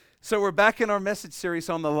So we're back in our message series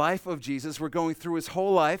on the life of Jesus. We're going through his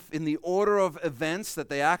whole life in the order of events that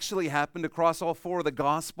they actually happened across all four of the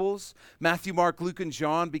Gospels, Matthew, Mark, Luke, and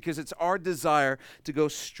John, because it's our desire to go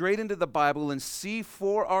straight into the Bible and see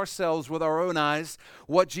for ourselves with our own eyes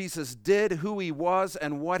what Jesus did, who he was,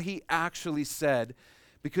 and what he actually said,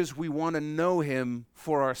 because we want to know him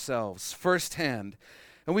for ourselves firsthand.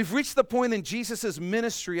 And we've reached the point in Jesus'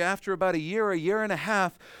 ministry after about a year and a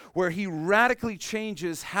half, where he radically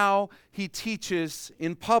changes how he teaches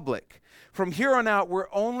in public. From here on out,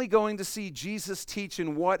 we're only going to see Jesus teach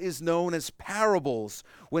in what is known as parables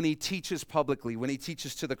when he teaches publicly, when he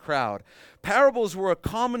teaches to the crowd. Parables were a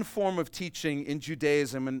common form of teaching in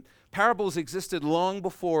Judaism, and parables existed long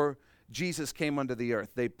before Jesus came onto the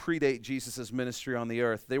earth. They predate Jesus' ministry on the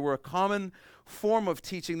earth. They were a common form of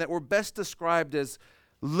teaching that were best described as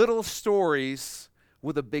little stories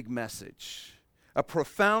with a big message. A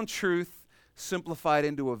profound truth simplified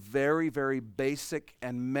into a very, very basic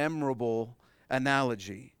and memorable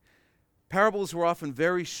analogy. Parables were often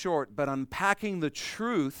very short, but unpacking the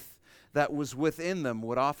truth that was within them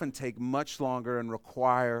would often take much longer and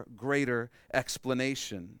require greater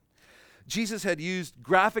explanation. Jesus had used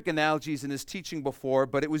graphic analogies in his teaching before,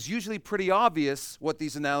 but it was usually pretty obvious what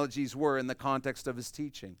these analogies were in the context of his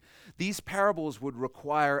teaching. These parables would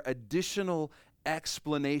require additional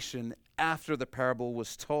explanation after the parable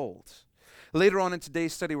was told. Later on in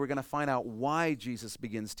today's study, we're going to find out why Jesus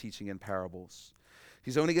begins teaching in parables.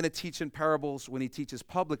 He's only going to teach in parables when he teaches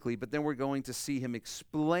publicly, but then we're going to see him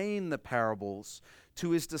explain the parables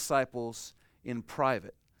to his disciples in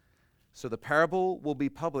private. So the parable will be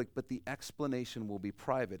public, but the explanation will be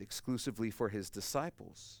private, exclusively for his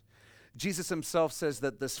disciples. Jesus himself says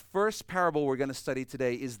that this first parable we're going to study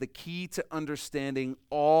today is the key to understanding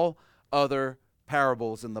all other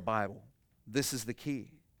parables in the Bible. This is the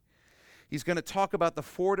key. He's going to talk about the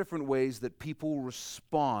four different ways that people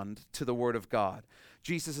respond to the Word of God.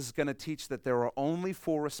 Jesus is going to teach that there are only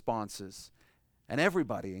four responses, and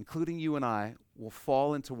everybody, including you and I, will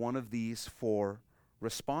fall into one of these four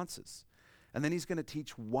responses. And then he's going to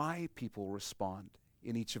teach why people respond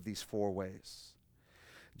in each of these four ways.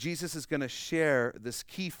 Jesus is going to share this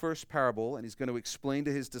key first parable, and he's going to explain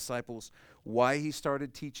to his disciples why he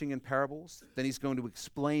started teaching in parables. Then he's going to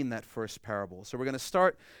explain that first parable. So we're going to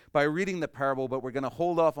start by reading the parable, but we're going to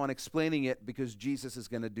hold off on explaining it because Jesus is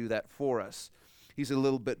going to do that for us. He's a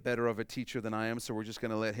little bit better of a teacher than I am, so we're just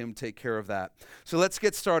going to let him take care of that. So let's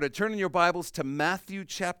get started. Turn in your Bibles to Matthew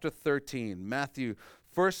chapter 13. Matthew,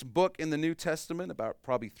 first book in the New Testament, about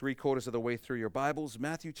probably 3/4 of the way through your Bibles.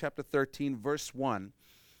 Matthew chapter 13, verse 1.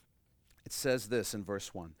 It says this in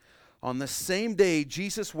verse 1. On the same day,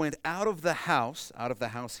 Jesus went out of the house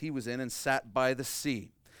he was in, and sat by the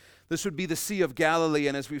sea. This would be the Sea of Galilee,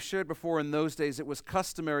 and as we've shared before, in those days, it was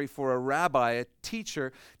customary for a rabbi, a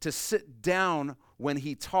teacher, to sit down when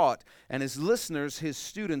he taught, and his listeners, his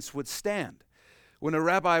students, would stand. When a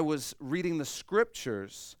rabbi was reading the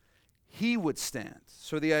scriptures, he would stand.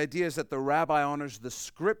 So the idea is that the rabbi honors the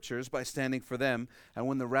scriptures by standing for them, and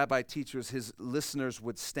when the rabbi teaches, his listeners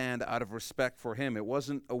would stand out of respect for him. It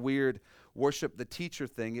wasn't a weird worship the teacher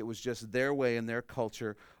thing. It was just their way and their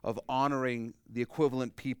culture of honoring the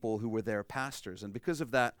equivalent people who were their pastors. And because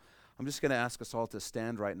of that, I'm just going to ask us all to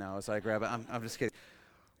stand right now as I grab it. I'm just kidding.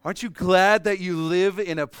 Aren't you glad that you live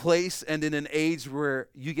in a place and in an age where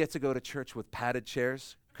you get to go to church with padded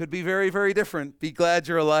chairs? Could be very, very different. Be glad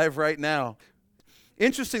you're alive right now.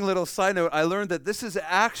 Interesting little side note, I learned that this is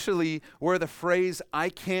actually where the phrase, "I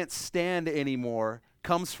can't stand anymore,"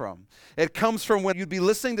 comes from. It comes from when you'd be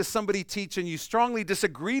listening to somebody teach and you strongly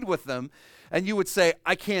disagreed with them, and you would say,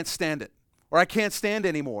 "I can't stand it," or "I can't stand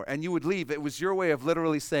anymore," and you would leave. It was your way of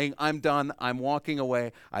literally saying, "I'm done, I'm walking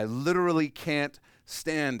away, I literally can't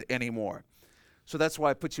stand anymore." So that's why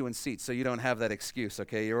I put you in seats, so you don't have that excuse,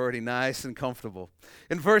 okay? You're already nice and comfortable.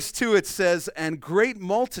 In verse 2 it says, "And great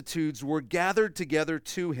multitudes were gathered together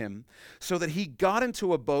to him, so that he got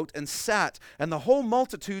into a boat and sat, and the whole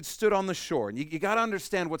multitude stood on the shore." And you got to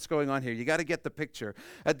understand what's going on here. You got to get the picture.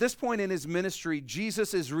 At this point in his ministry,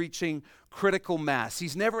 Jesus is reaching critical mass.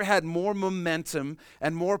 He's never had more momentum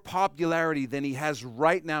and more popularity than he has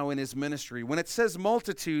right now in his ministry. When it says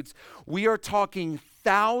multitudes, we are talking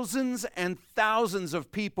thousands and thousands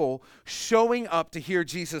of people showing up to hear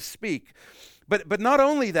Jesus speak. But not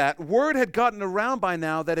only that, word had gotten around by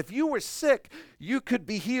now that if you were sick, you could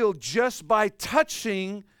be healed just by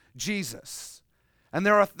touching Jesus. And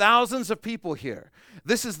there are thousands of people here.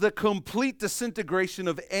 This is the complete disintegration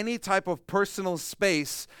of any type of personal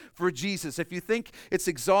space for Jesus. If you think it's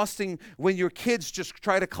exhausting when your kids just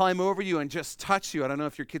try to climb over you and just touch you, I don't know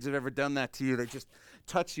if your kids have ever done that to you. They just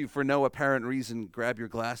touch you for no apparent reason, grab your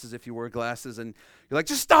glasses if you wear glasses, and you're like,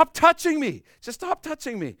 just stop touching me. Just stop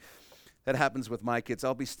touching me. That happens with my kids.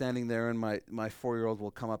 I'll be standing there and my 4-year-old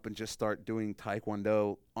will come up and just start doing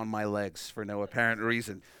taekwondo on my legs for no apparent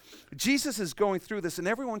reason. Jesus is going through this and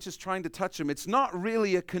everyone's just trying to touch him. It's not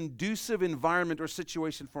really a conducive environment or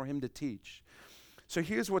situation for him to teach. So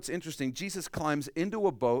here's what's interesting. Jesus climbs into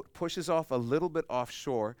a boat, pushes off a little bit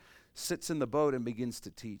offshore, sits in the boat and begins to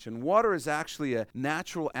teach. And water is actually a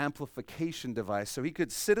natural amplification device. So he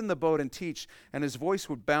could sit in the boat and teach, and his voice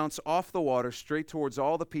would bounce off the water straight towards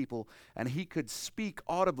all the people, and he could speak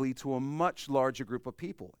audibly to a much larger group of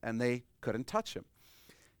people, and they couldn't touch him.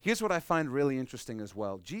 Here's what I find really interesting as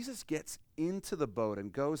well. Jesus gets into the boat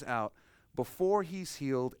and goes out before he's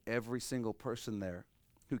healed every single person there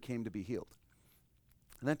who came to be healed.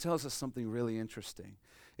 And that tells us something really interesting.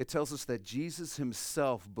 It tells us that Jesus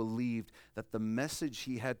himself believed that the message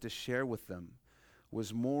he had to share with them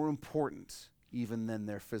was more important even than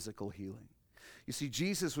their physical healing. You see,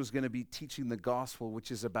 Jesus was going to be teaching the gospel,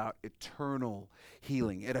 which is about eternal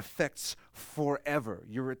healing. It affects forever,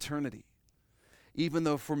 your eternity. Even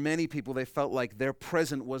though for many people they felt like their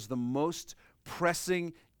present was the most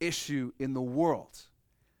pressing issue in the world,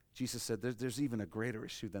 Jesus said there's even a greater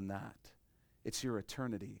issue than that. It's your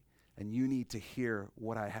eternity. And you need to hear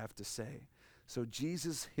what I have to say. So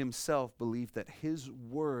Jesus himself believed that his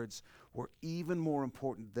words were even more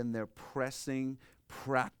important than their pressing,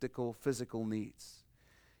 practical, physical needs.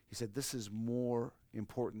 He said, this is more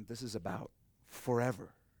important. This is about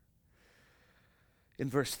forever. In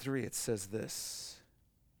verse 3, it says this,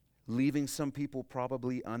 leaving some people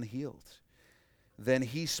probably unhealed. Then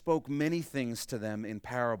he spoke many things to them in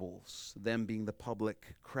parables, them being the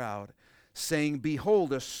public crowd, saying,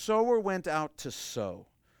 behold, a sower went out to sow.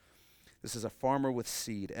 This is a farmer with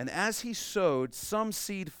seed. And as he sowed, some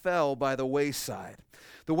seed fell by the wayside.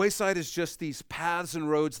 The wayside is just these paths and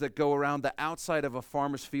roads that go around the outside of a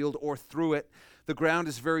farmer's field or through it. The ground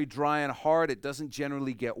is very dry and hard. It doesn't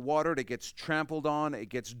generally get watered. It gets trampled on. It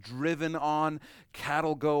gets driven on.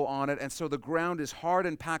 Cattle go on it. And so the ground is hard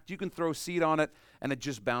and packed. You can throw seed on it, and it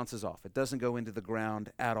just bounces off. It doesn't go into the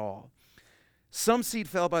ground at all. Some seed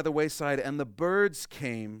fell by the wayside, and the birds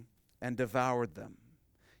came and devoured them.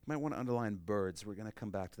 You might want to underline birds. We're going to come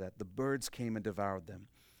back to that. The birds came and devoured them.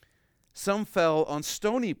 Some fell on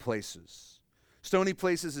stony places. Stony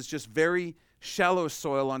places is just very shallow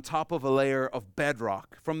soil on top of a layer of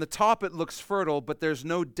bedrock. From the top, it looks fertile, but there's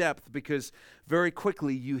no depth because very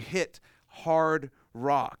quickly you hit hard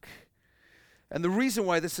rock. And the reason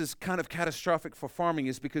why this is kind of catastrophic for farming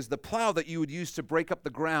is because the plow that you would use to break up the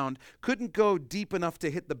ground couldn't go deep enough to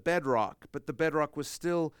hit the bedrock, but the bedrock was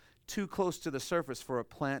still too close to the surface for a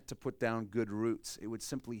plant to put down good roots. It would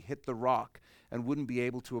simply hit the rock and wouldn't be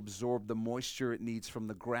able to absorb the moisture it needs from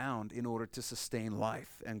the ground in order to sustain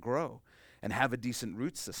life and grow and have a decent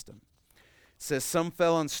root system. It says, some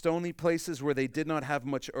fell on stony places where they did not have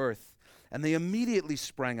much earth, and they immediately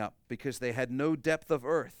sprang up because they had no depth of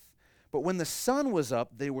earth. But when the sun was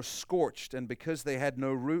up, they were scorched, and because they had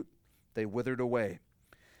no root, they withered away.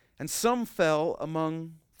 And some fell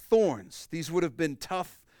among thorns. These would have been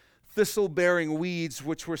tough, thistle-bearing weeds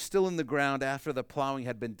which were still in the ground after the plowing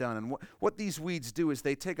had been done. And what these weeds do is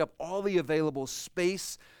they take up all the available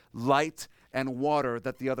space, light, and water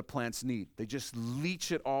that the other plants need. They just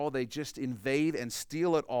leach it all. They just invade and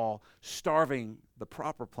steal it all, starving the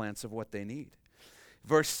proper plants of what they need.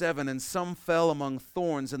 Verse 7, and some fell among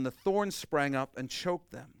thorns, and the thorns sprang up and choked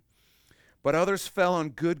them. But others fell on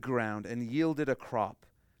good ground and yielded a crop,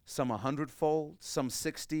 some 100-fold, some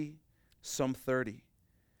 60, some 30.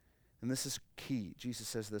 And this is key. Jesus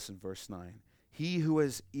says this in verse 9. He who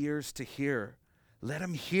has ears to hear, let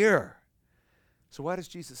him hear. So why does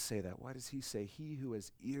Jesus say that? Why does he say, he who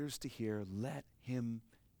has ears to hear, let him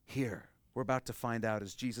hear? We're about to find out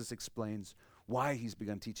as Jesus explains why he's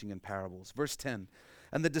begun teaching in parables. Verse 10,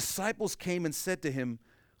 and the disciples came and said to him,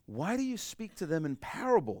 why do you speak to them in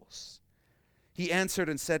parables? He answered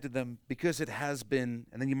and said to them, because it has been,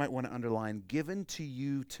 and then you might want to underline, given to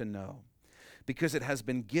you to know. Because it has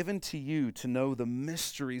been given to you to know the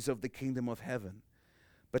mysteries of the kingdom of heaven.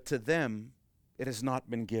 But to them it has not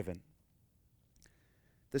been given.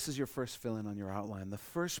 This is your first fill-in on your outline. The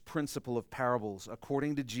first principle of parables,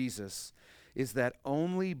 according to Jesus, is that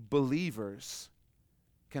only believers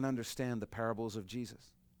can understand the parables of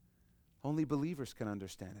Jesus. Only believers can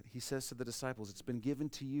understand it. He says to the disciples, it's been given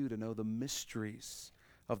to you to know the mysteries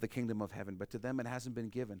of the kingdom of heaven, but to them it hasn't been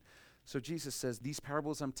given. So Jesus says, these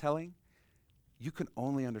parables I'm telling, you can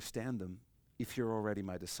only understand them if you're already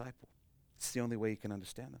my disciple. It's the only way you can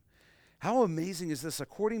understand them. How amazing is this?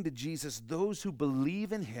 According to Jesus, those who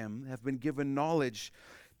believe in him have been given knowledge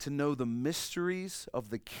to know the mysteries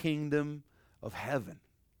of the kingdom of heaven.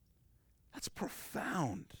 That's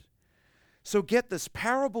profound. So get this,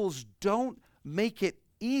 parables don't make it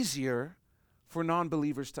easier for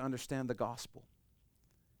non-believers to understand the gospel.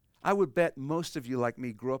 I would bet most of you, like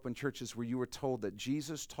me, grew up in churches where you were told that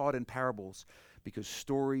Jesus taught in parables because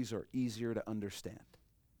stories are easier to understand.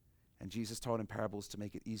 And Jesus taught in parables to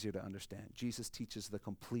make it easier to understand. Jesus teaches the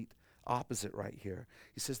complete opposite right here.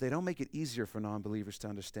 He says they don't make it easier for non-believers to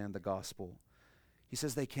understand the gospel. He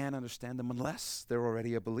says they can't understand them unless they're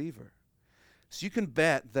already a believer. So you can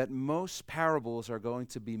bet that most parables are going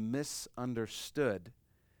to be misunderstood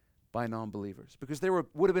by non-believers, because there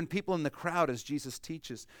would have been people in the crowd as Jesus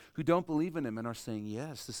teaches who don't believe in him and are saying,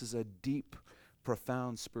 yes, this is a deep,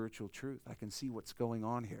 profound spiritual truth. I can see what's going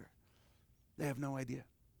on here. They have no idea.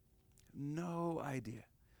 No idea.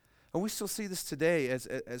 And we still see this today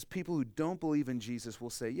as people who don't believe in Jesus will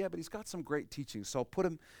say, yeah, but he's got some great teachings, so I'll put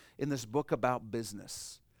him in this book about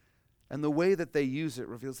business. And the way that they use it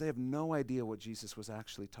reveals they have no idea what Jesus was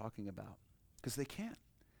actually talking about, because they can't.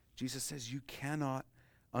 Jesus says you cannot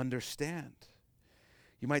understand.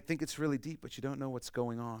 You might think it's really deep, but you don't know what's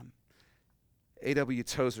going on. A.W.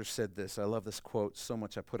 Tozer said this. I love this quote so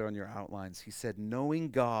much I put it on your outlines. He said, knowing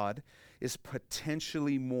God is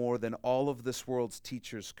potentially more than all of this world's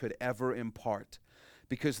teachers could ever impart,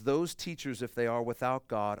 because those teachers, if they are without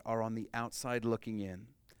God, are on the outside looking in.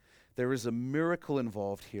 There is a miracle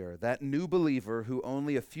involved here. That new believer who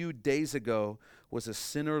only a few days ago was a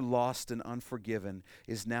sinner lost and unforgiven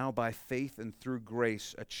is now by faith and through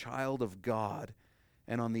grace a child of God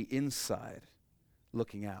and on the inside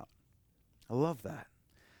looking out. I love that.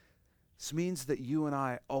 This means that you and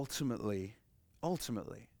I ultimately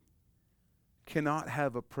cannot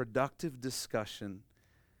have a productive discussion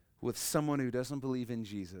with someone who doesn't believe in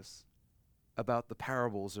Jesus about the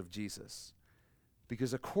parables of Jesus.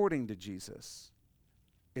 Because according to Jesus,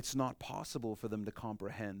 it's not possible for them to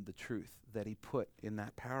comprehend the truth that he put in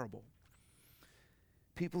that parable.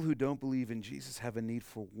 People who don't believe in Jesus have a need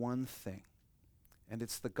for one thing, and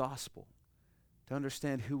it's the gospel. To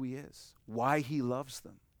understand who he is, why he loves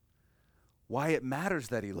them, why it matters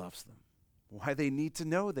that he loves them, why they need to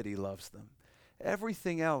know that he loves them.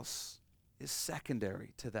 Everything else is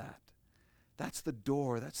secondary to that. That's the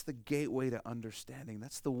door, that's the gateway to understanding.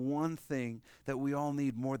 That's the one thing that we all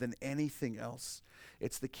need more than anything else.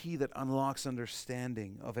 It's the key that unlocks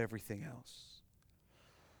understanding of everything else.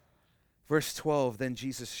 Verse 12, then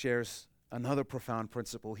Jesus shares another profound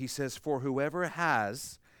principle. He says, for whoever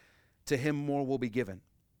has, to him more will be given,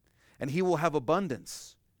 and he will have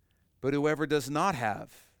abundance. But whoever does not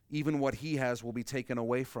have, even what he has will be taken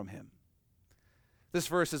away from him. This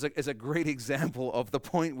verse is a great example of the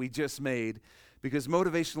point we just made, because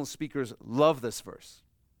motivational speakers love this verse.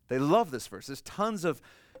 They love this verse. There's tons of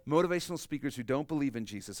motivational speakers who don't believe in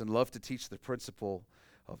Jesus and love to teach the principle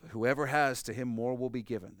of whoever has, to him more will be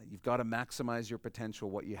given. That you've got to maximize your potential,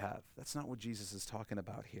 what you have. That's not what Jesus is talking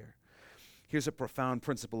about here. Here's a profound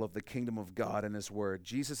principle of the kingdom of God and his word.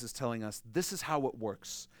 Jesus is telling us this is how it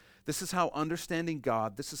works. This is how understanding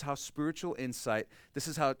God, this is how spiritual insight, this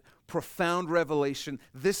is how profound revelation,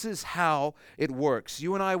 this is how it works.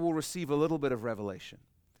 You and I will receive a little bit of revelation.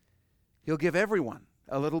 He'll give everyone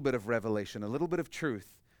a little bit of revelation, a little bit of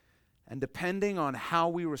truth. And depending on how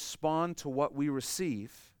we respond to what we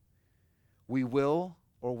receive, we will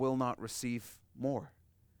or will not receive more.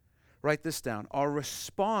 Write this down. Our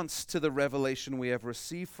response to the revelation we have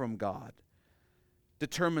received from God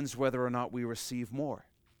determines whether or not we receive more.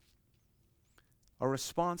 Our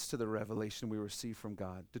response to the revelation we receive from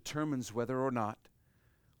God determines whether or not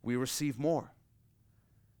we receive more.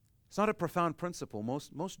 It's not a profound principle.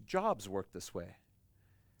 Most jobs work this way.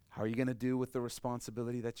 How are you going to do with the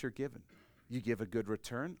responsibility that you're given? You give a good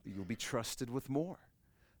return, you'll be trusted with more.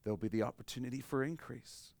 There'll be the opportunity for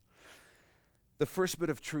increase. The first bit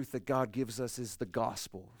of truth that God gives us is the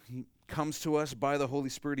gospel. He comes to us by the Holy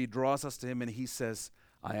Spirit. He draws us to him and he says,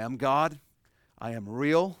 I am God, I am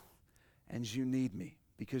real, and you need me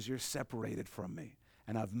because you're separated from me.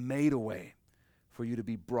 And I've made a way for you to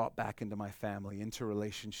be brought back into my family, into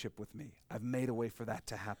relationship with me. I've made a way for that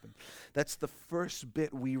to happen. That's the first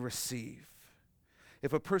bit we receive.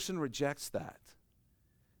 If a person rejects that,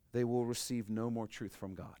 they will receive no more truth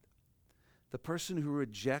from God. The person who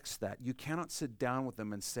rejects that, you cannot sit down with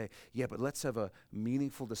them and say, yeah, but let's have a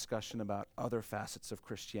meaningful discussion about other facets of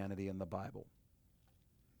Christianity in the Bible.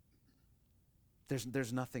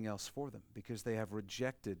 There's nothing else for them because they have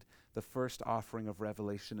rejected the first offering of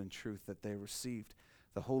revelation and truth that they received.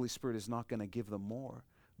 The Holy Spirit is not going to give them more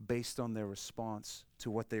based on their response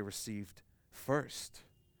to what they received first.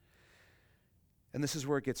 And this is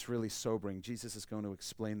where it gets really sobering. Jesus is going to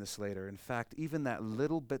explain this later. In fact, even that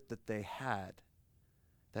little bit that they had,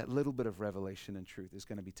 that little bit of revelation and truth is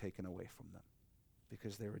going to be taken away from them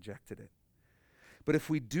because they rejected it. But if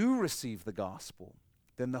we do receive the gospel,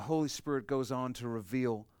 then the Holy Spirit goes on to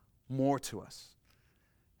reveal more to us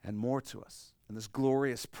and more to us. And this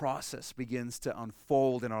glorious process begins to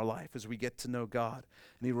unfold in our life as we get to know God.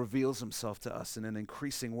 And He reveals Himself to us in an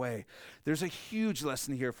increasing way. There's a huge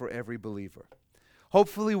lesson here for every believer.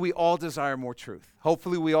 Hopefully we all desire more truth.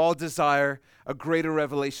 Hopefully we all desire a greater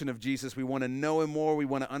revelation of Jesus. We want to know Him more. We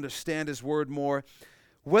want to understand His Word more.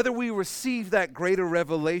 Whether we receive that greater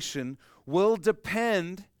revelation will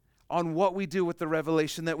depend on what we do with the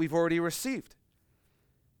revelation that we've already received.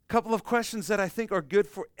 A couple of questions that I think are good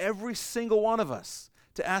for every single one of us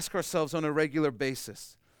to ask ourselves on a regular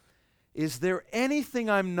basis. Is there anything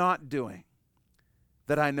I'm not doing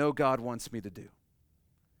that I know God wants me to do?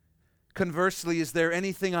 Conversely, is there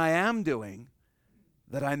anything I am doing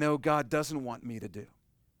that I know God doesn't want me to do?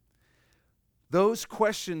 Those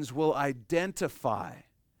questions will identify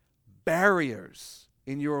barriers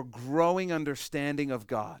in your growing understanding of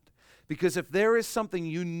God. Because if there is something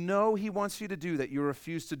you know He wants you to do that you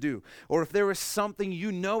refuse to do, or if there is something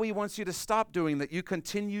you know He wants you to stop doing that you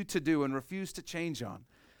continue to do and refuse to change on,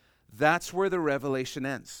 that's where the revelation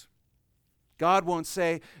ends. God won't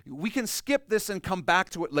say, we can skip this and come back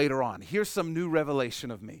to it later on. Here's some new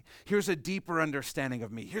revelation of me. Here's a deeper understanding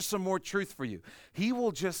of me. Here's some more truth for you. He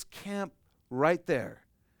will just camp right there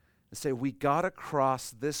and say, we got to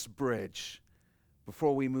cross this bridge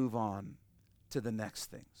before we move on to the next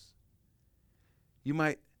things. You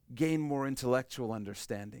might gain more intellectual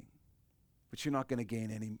understanding, but you're not going to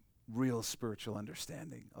gain any real spiritual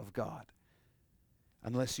understanding of God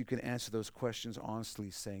unless you can answer those questions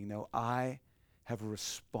honestly, saying, no, I have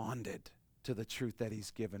responded to the truth that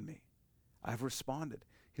He's given me. I've responded.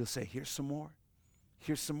 He'll say, here's some more.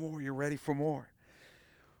 Here's some more. You're ready for more.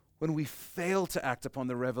 When we fail to act upon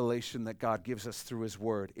the revelation that God gives us through His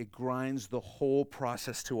Word, it grinds the whole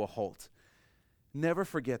process to a halt. Never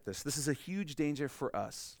forget this. This is a huge danger for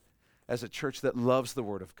us as a church that loves the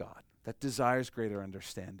Word of God, that desires greater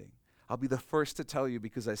understanding. I'll be the first to tell you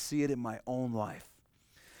because I see it in my own life.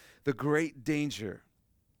 The great danger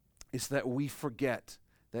is that we forget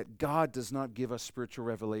that God does not give us spiritual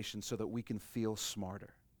revelation so that we can feel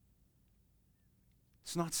smarter.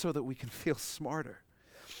 It's not so that we can feel smarter.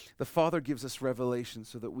 The Father gives us revelation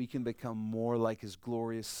so that we can become more like His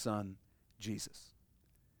glorious Son, Jesus.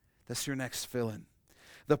 That's your next fill-in.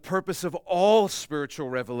 The purpose of all spiritual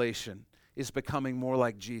revelation is becoming more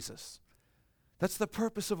like Jesus. That's the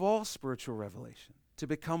purpose of all spiritual revelation, to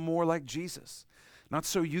become more like Jesus. Not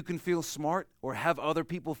so you can feel smart or have other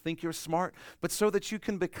people think you're smart, but so that you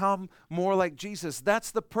can become more like Jesus.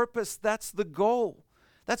 That's the purpose. That's the goal.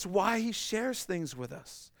 That's why He shares things with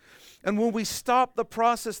us. And when we stop the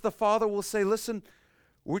process, the Father will say, listen,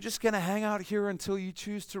 we're just going to hang out here until you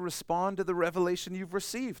choose to respond to the revelation you've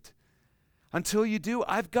received. Until you do,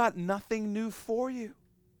 I've got nothing new for you.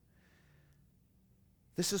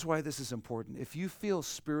 This is why this is important. If you feel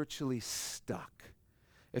spiritually stuck,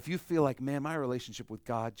 if you feel like, man, my relationship with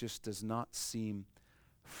God just does not seem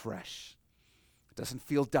fresh, it doesn't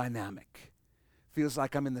feel dynamic, feels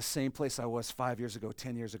like I'm in the same place I was 5 years ago,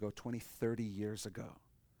 10 years ago, 20, 30 years ago,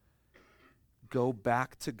 go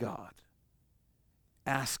back to God.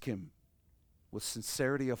 Ask Him with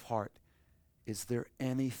sincerity of heart, is there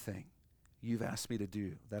anything you've asked me to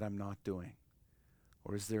do that I'm not doing?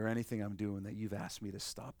 Or is there anything I'm doing that you've asked me to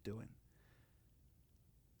stop doing?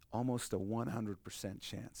 Almost a 100%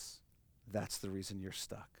 chance that's the reason you're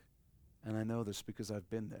stuck. And I know this because I've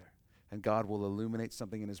been there. And God will illuminate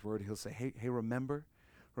something in His Word. He'll say, hey, remember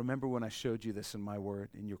when I showed you this in my Word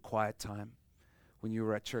in your quiet time, when you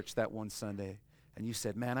were at church that one Sunday, and you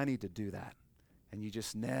said, man, I need to do that. And you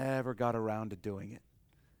just never got around to doing it.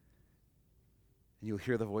 And you'll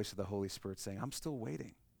hear the voice of the Holy Spirit saying, I'm still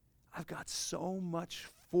waiting. I've got so much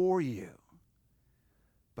for you,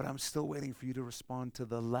 but I'm still waiting for you to respond to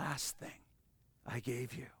the last thing I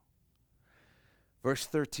gave you. Verse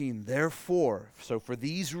 13, therefore, so for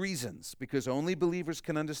these reasons, because only believers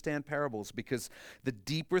can understand parables, because the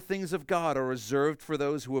deeper things of God are reserved for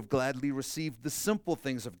those who have gladly received the simple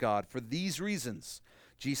things of God. For these reasons,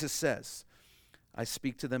 Jesus says, I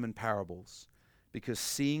speak to them in parables, because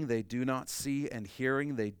seeing they do not see, and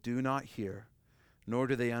hearing they do not hear, nor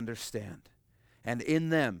do they understand. And in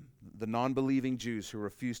them, the non-believing Jews who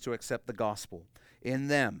refuse to accept the gospel, in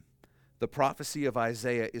them, the prophecy of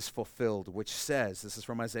Isaiah is fulfilled, which says, this is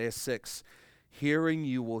from Isaiah 6, hearing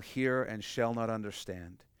you will hear and shall not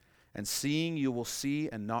understand, and seeing you will see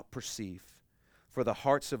and not perceive. For the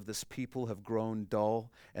hearts of this people have grown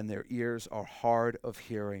dull, and their ears are hard of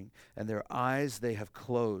hearing, and their eyes they have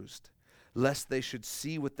closed, lest they should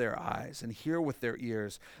see with their eyes and hear with their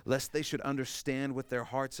ears, lest they should understand with their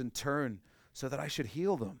hearts and turn, so that I should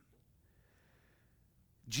heal them.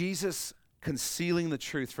 Jesus concealing the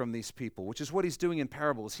truth from these people, which is what he's doing in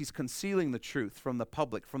parables. He's concealing the truth from the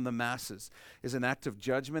public, from the masses, is an act of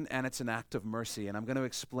judgment, and it's an act of mercy. And I'm going to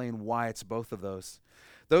explain why it's both of those.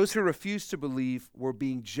 Those who refused to believe were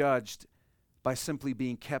being judged by simply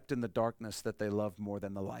being kept in the darkness that they loved more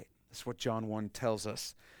than the light. That's what John 1 tells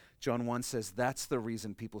us. John 1 says that's the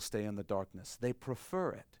reason people stay in the darkness. They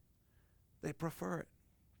prefer it. They prefer it.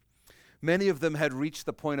 Many of them had reached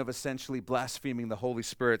the point of essentially blaspheming the Holy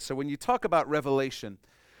Spirit. So when you talk about revelation,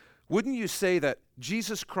 wouldn't you say that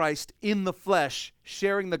Jesus Christ in the flesh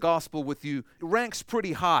sharing the gospel with you ranks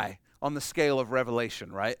pretty high on the scale of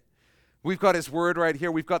revelation, right? We've got his word right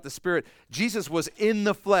here. We've got the Spirit. Jesus was in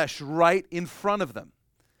the flesh right in front of them,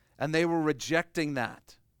 and they were rejecting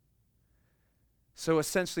that. So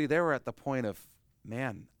essentially they were at the point of,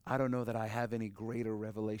 man, I don't know that I have any greater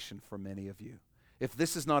revelation for many of you. If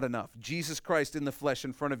this is not enough, Jesus Christ in the flesh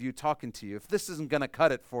in front of you talking to you, if this isn't going to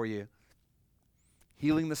cut it for you,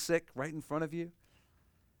 healing the sick right in front of you,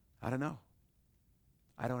 I don't know.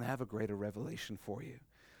 I don't have a greater revelation for you.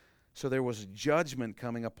 So there was judgment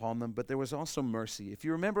coming upon them, but there was also mercy. If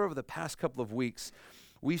you remember over the past couple of weeks,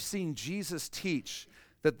 we've seen Jesus teach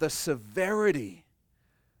that the severity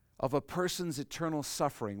of a person's eternal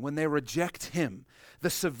suffering, when they reject him,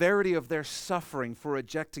 the severity of their suffering for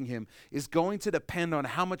rejecting him is going to depend on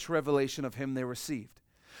how much revelation of him they received.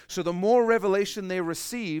 So the more revelation they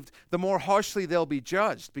received, the more harshly they'll be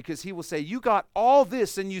judged, because he will say, you got all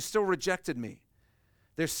this and you still rejected me.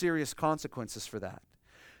 There's serious consequences for that.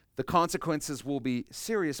 The consequences will be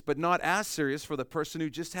serious, but not as serious for the person who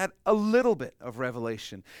just had a little bit of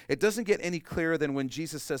revelation. It doesn't get any clearer than when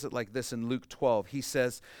Jesus says it like this in Luke 12. He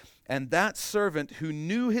says, and that servant who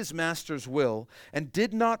knew his master's will and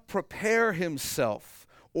did not prepare himself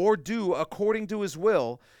or do according to his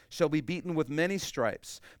will shall be beaten with many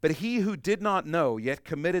stripes. But he who did not know, yet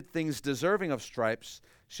committed things deserving of stripes,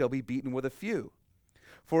 shall be beaten with a few.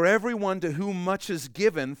 For everyone to whom much is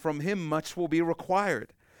given, from him much will be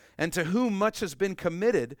required. And to whom much has been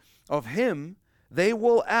committed, of him they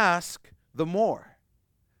will ask the more.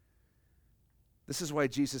 This is why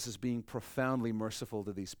Jesus is being profoundly merciful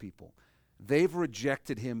to these people. They've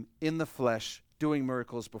rejected him in the flesh, doing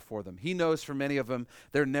miracles before them. He knows for many of them,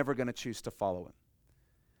 they're never going to choose to follow him.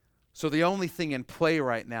 So the only thing in play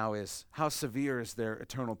right now is, how severe is their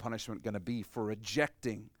eternal punishment going to be for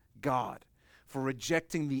rejecting God, for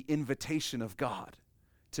rejecting the invitation of God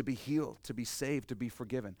to be healed, to be saved, to be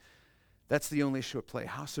forgiven. That's the only issue at play.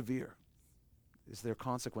 How severe is their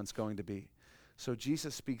consequence going to be? So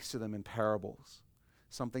Jesus speaks to them in parables,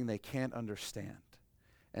 something they can't understand.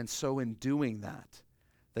 And so in doing that,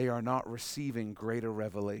 they are not receiving greater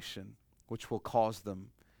revelation, which will cause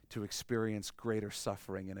them to experience greater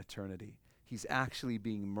suffering in eternity. He's actually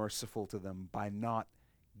being merciful to them by not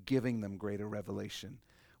giving them greater revelation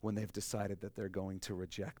when they've decided that they're going to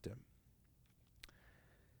reject him.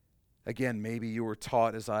 Again, maybe you were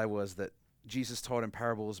taught, as I was, that Jesus taught in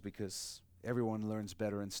parables because everyone learns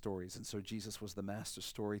better in stories, and so Jesus was the master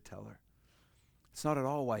storyteller. It's not at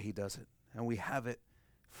all why he does it, and we have it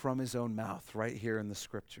from his own mouth right here in the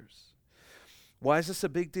scriptures. Why is this a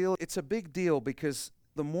big deal? It's a big deal because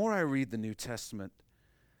the more I read the New Testament,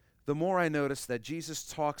 the more I notice that Jesus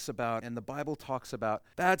talks about, and the Bible talks about,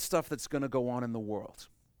 bad stuff that's going to go on in the world.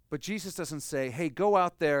 But Jesus doesn't say, hey, go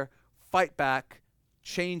out there, fight back,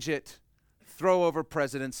 change it, throw over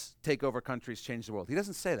presidents, take over countries, change the world. He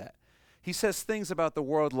doesn't say that. He says things about the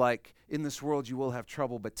world like, in this world you will have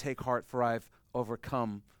trouble, but take heart, for I've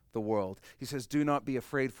overcome the world. He says, do not be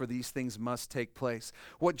afraid, for these things must take place.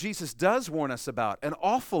 What Jesus does warn us about, an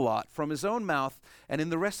awful lot from his own mouth and in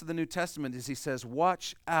the rest of the New Testament, is he says,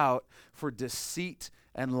 watch out for deceit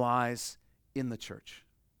and lies in the church.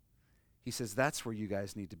 He says, that's where you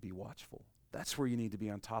guys need to be watchful. That's where you need to be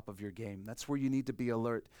on top of your game. That's where you need to be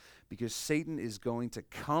alert, because Satan is going to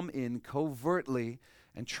come in covertly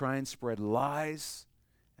and try and spread lies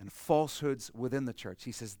and falsehoods within the church.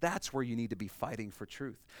 He says that's where you need to be fighting for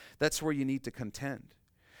truth. That's where you need to contend.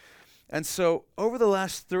 And so over the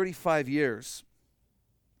last 35 years,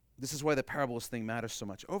 this is why the parables thing matters so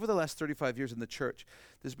much. Over the last 35 years in the church,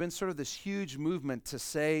 there's been sort of this huge movement to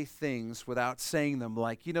say things without saying them,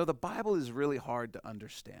 like, the Bible is really hard to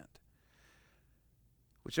understand,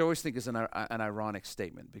 which I always think is an ironic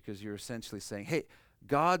statement, because you're essentially saying, hey,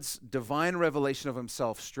 God's divine revelation of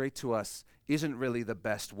himself straight to us isn't really the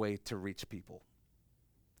best way to reach people,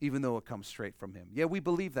 even though it comes straight from him. Yeah, we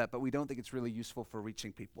believe that, but we don't think it's really useful for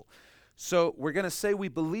reaching people. So we're going to say we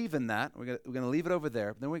believe in that. We're going to leave it over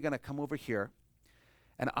there. Then we're going to come over here,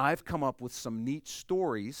 and I've come up with some neat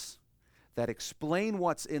stories that explain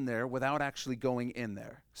what's in there without actually going in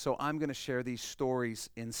there. So I'm going to share these stories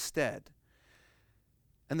instead.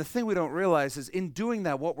 And the thing we don't realize is, in doing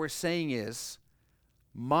that, what we're saying is,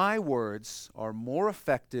 my words are more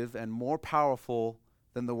effective and more powerful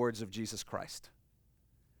than the words of Jesus Christ.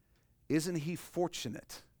 Isn't he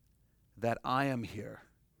fortunate that I am here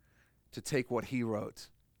to take what he wrote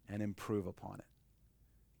and improve upon it?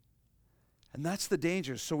 And that's the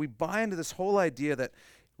danger. So we buy into this whole idea that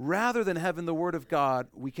rather than having the Word of God,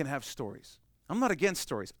 we can have stories. I'm not against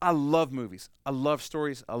stories. I love movies. I love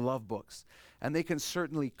stories. I love books. And they can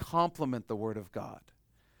certainly complement the Word of God.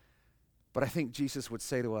 But I think Jesus would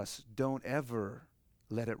say to us, don't ever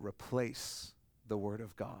let it replace the Word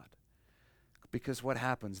of God. Because what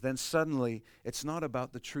happens? Then suddenly, it's not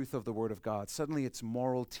about the truth of the Word of God. Suddenly, it's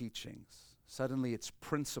moral teachings. Suddenly, it's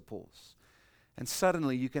principles. And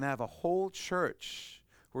suddenly, you can have a whole church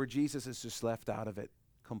where Jesus is just left out of it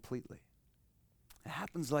completely. It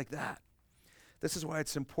happens like that. This is why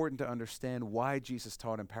it's important to understand why Jesus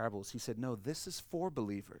taught in parables. He said, no, this is for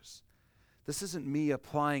believers. This isn't me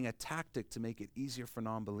applying a tactic to make it easier for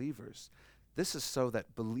non-believers. This is so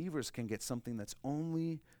that believers can get something that's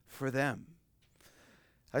only for them.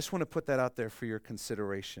 I just want to put that out there for your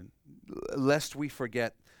consideration, lest we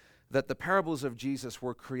forget that the parables of Jesus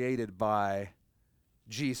were created by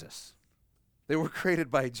Jesus. They were created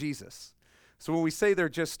by Jesus. So when we say they're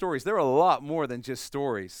just stories, they're a lot more than just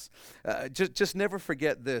stories. Just never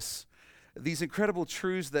forget this. These incredible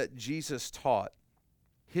truths that Jesus taught,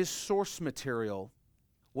 his source material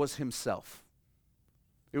was himself.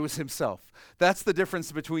 It was himself. That's the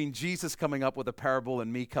difference between Jesus coming up with a parable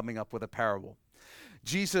and me coming up with a parable.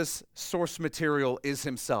 Jesus' source material is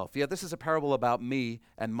himself. Yeah, this is a parable about me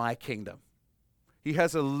and my kingdom. He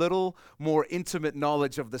has a little more intimate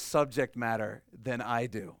knowledge of the subject matter than I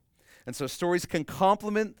do. And so stories can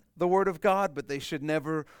complement the Word of God, but they should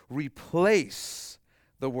never replace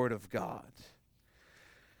the Word of God.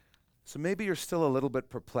 So maybe you're still a little bit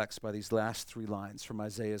perplexed by these last 3 lines from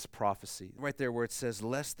Isaiah's prophecy. Right there where it says,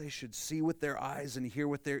 lest they should see with their eyes and hear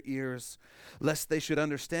with their ears, lest they should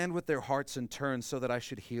understand with their hearts and turn so that I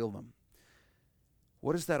should heal them.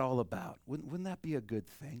 What is that all about? Wouldn't that be a good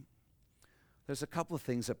thing? There's a couple of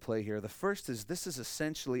things at play here. The first is this is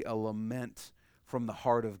essentially a lament from the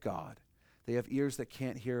heart of God. They have ears that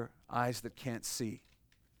can't hear, eyes that can't see.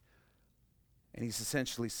 And he's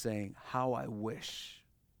essentially saying, how I wish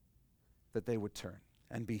that they would turn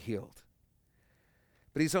and be healed.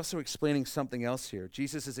 But he's also explaining something else here.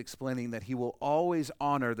 Jesus is explaining that he will always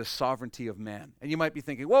honor the sovereignty of man. And you might be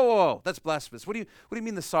thinking, whoa, that's blasphemous. What do you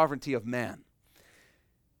mean the sovereignty of man?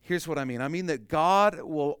 Here's what I mean. I mean that God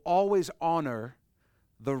will always honor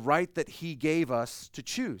the right that he gave us to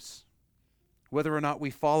choose whether or not we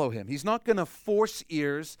follow him. He's not going to force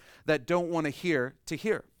ears that don't want to hear.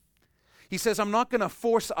 He says, I'm not going to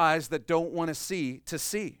force eyes that don't want to see.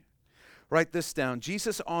 Write this down.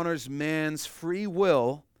 Jesus honors man's free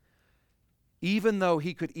will even though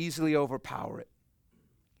he could easily overpower it.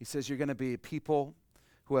 He says you're going to be people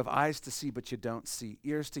who have eyes to see but you don't see,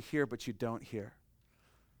 ears to hear but you don't hear.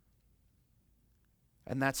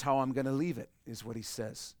 And that's how I'm going to leave it, is what he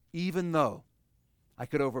says. Even though I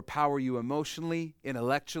could overpower you emotionally,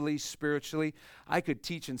 intellectually, spiritually, I could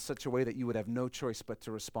teach in such a way that you would have no choice but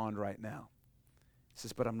to respond right now. He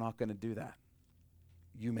says, but I'm not going to do that.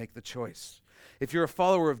 You make the choice. If you're a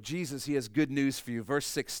follower of Jesus, he has good news for you. Verse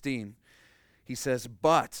 16, he says,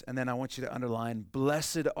 but, and then I want you to underline,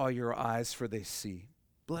 blessed are your eyes for they see.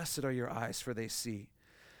 Blessed are your eyes for they see.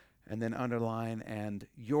 And then underline, and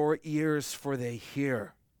your ears for they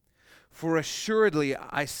hear. For assuredly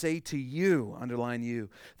I say to you, underline you,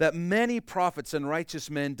 that many prophets and righteous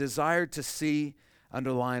men desired to see,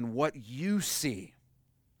 underline, what you see,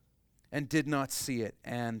 and did not see it,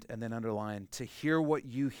 and then underline, to hear what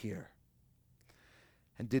you hear,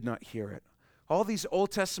 and did not hear it. All these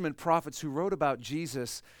Old Testament prophets who wrote about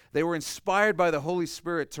Jesus, they were inspired by the Holy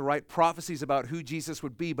Spirit to write prophecies about who Jesus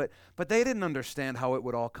would be, but they didn't understand how it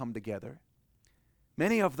would all come together.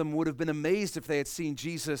 Many of them would have been amazed if they had seen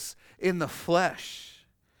Jesus in the flesh.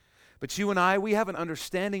 But you and I, we have an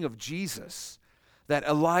understanding of Jesus that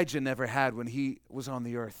Elijah never had when he was on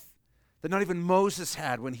the earth, that not even Moses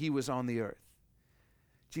had when he was on the earth.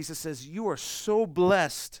 Jesus says, you are so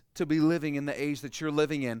blessed to be living in the age that you're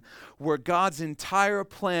living in, where God's entire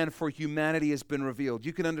plan for humanity has been revealed.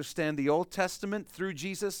 You can understand the Old Testament through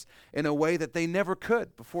Jesus in a way that they never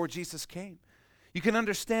could before Jesus came. You can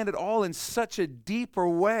understand it all in such a deeper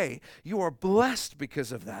way. You are blessed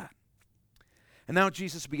because of that. And now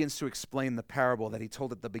Jesus begins to explain the parable that he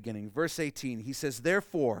told at the beginning. Verse 18, he says,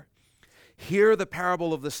 therefore, hear the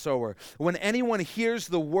parable of the sower. When anyone hears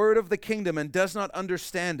the word of the kingdom and does not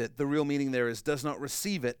understand it, the real meaning there is does not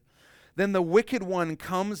receive it, then the wicked one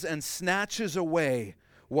comes and snatches away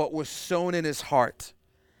what was sown in his heart.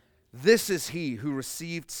 This is he who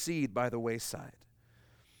received seed by the wayside.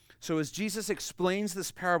 So as Jesus explains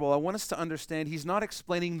this parable, I want us to understand he's not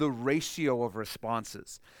explaining the ratio of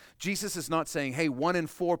responses. Jesus is not saying, hey, 1 in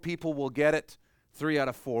 4 people will get it, 3 out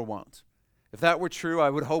of 4 won't. If that were true,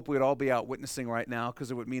 I would hope we'd all be out witnessing right now,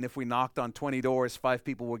 because it would mean if we knocked on 20 doors, 5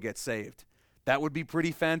 people would get saved. That would be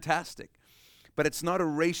pretty fantastic. But it's not a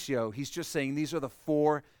ratio. He's just saying these are the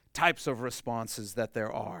 4 types of responses that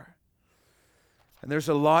there are. And there's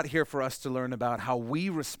a lot here for us to learn about how we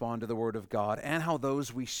respond to the Word of God and how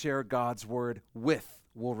those we share God's Word with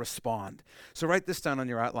will respond. So write this down on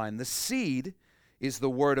your outline. The seed is the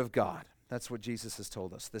Word of God. That's what Jesus has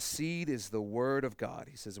told us. The seed is the Word of God.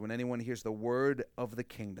 He says, when anyone hears the word of the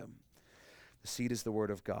kingdom, the seed is the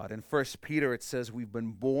Word of God. In 1 Peter, it says, we've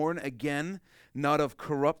been born again, not of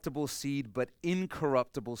corruptible seed, but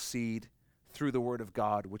incorruptible seed through the Word of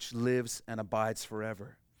God, which lives and abides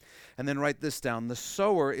forever. And then write this down. The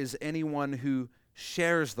sower is anyone who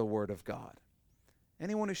shares the Word of God.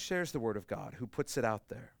 Anyone who shares the Word of God, who puts it out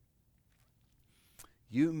there.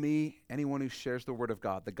 You, me, anyone who shares the Word of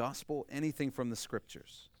God, the gospel, anything from the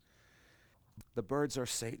Scriptures. The birds are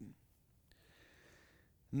Satan.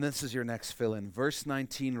 And this is your next fill-in. Verse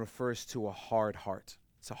 19 refers to a hard heart.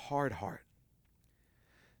 It's a hard heart.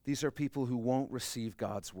 These are people who won't receive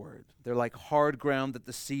God's Word. They're like hard ground that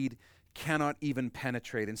the seed cannot even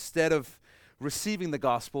penetrate. Instead of receiving the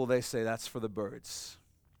gospel, they say, that's for the birds.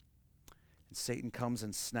 And Satan comes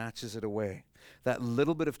and snatches it away. That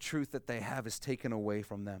little bit of truth that they have is taken away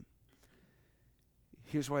from them.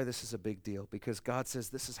 Here's why this is a big deal, because God says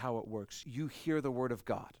this is how it works. You hear the Word of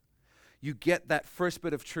God. You get that first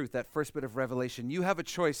bit of truth, that first bit of revelation. You have a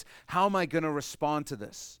choice. How am I going to respond to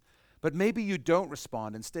this? But maybe you don't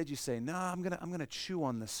respond. Instead, you say, no, I'm going to chew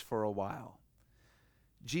on this for a while.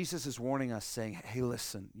 Jesus is warning us, saying, hey,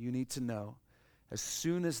 listen, you need to know, as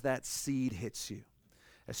soon as that seed hits you,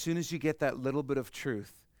 as soon as you get that little bit of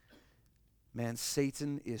truth, man,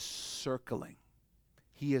 Satan is circling.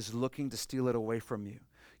 He is looking to steal it away from you.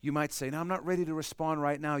 You might say, no, I'm not ready to respond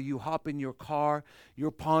right now. You hop in your car,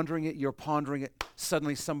 you're pondering it.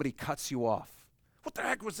 Suddenly somebody cuts you off. What the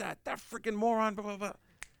heck was that? That freaking moron, blah, blah, blah.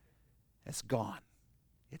 It's gone.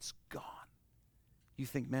 It's gone. You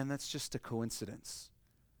think, man, that's just a coincidence.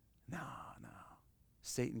 No.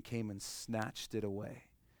 Satan came and snatched it away.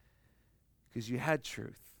 Because you had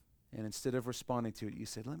truth. And instead of responding to it, you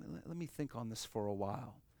said, let me think on this for a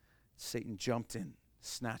while. Satan jumped in,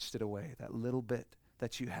 snatched it away. That little bit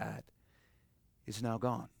that you had is now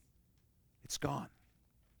gone. It's gone.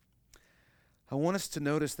 I want us to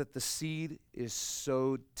notice that the seed is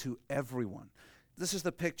sowed to everyone. This is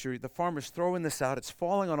the picture. The farmer's throwing this out. It's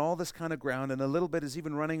falling on all this kind of ground, and a little bit is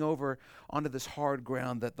even running over onto this hard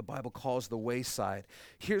ground that the Bible calls the wayside.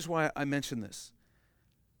 Here's why I mention this.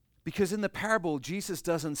 Because in the parable, Jesus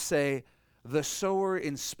doesn't say, the sower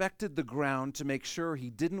inspected the ground to make sure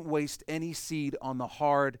he didn't waste any seed on the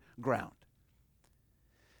hard ground.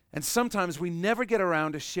 And sometimes we never get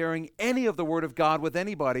around to sharing any of the Word of God with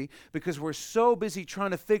anybody because we're so busy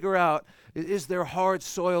trying to figure out, is there hard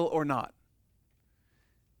soil or not?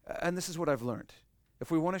 And this is what I've learned.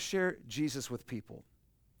 If we want to share Jesus with people,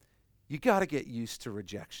 you got to get used to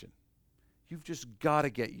rejection. You've just got to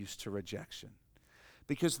get used to rejection.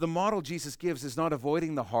 Because the model Jesus gives is not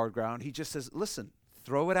avoiding the hard ground. He just says, listen,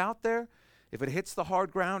 throw it out there. If it hits the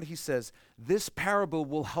hard ground, he says, this parable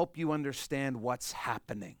will help you understand what's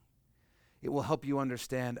happening. It will help you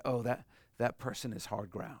understand, oh, that person is hard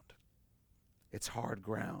ground. It's hard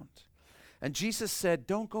ground. And Jesus said,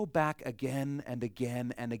 don't go back again and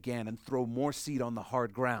again and again and throw more seed on the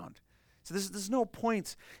hard ground. So there's no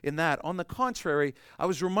point in that. On the contrary, I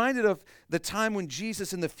was reminded of the time when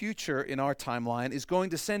Jesus in the future, in our timeline, is going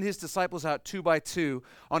to send his disciples out 2 by 2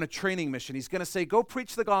 on a training mission. He's going to say, go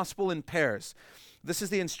preach the gospel in pairs. This is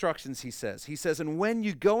the instructions he says. He says, and when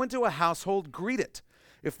you go into a household, greet it.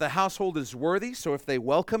 If the household is worthy, so if they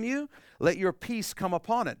welcome you, let your peace come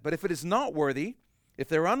upon it. But if it is not worthy, if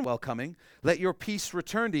they're unwelcoming, let your peace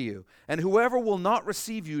return to you. And whoever will not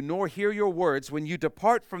receive you nor hear your words, when you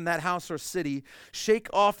depart from that house or city, shake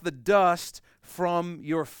off the dust from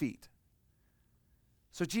your feet.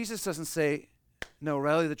 So Jesus doesn't say, no,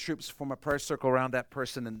 rally the troops, form a prayer circle around that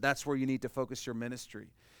person, and that's where you need to focus your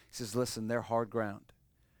ministry. He says, listen, they're hard ground.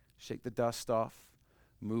 Shake the dust off,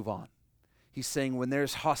 move on. He's saying when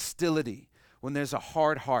there's hostility, when there's a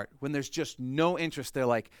hard heart, when there's just no interest, they're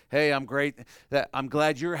like, hey, I'm great. I'm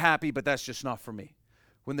glad you're happy, but that's just not for me.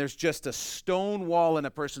 When there's just a stone wall in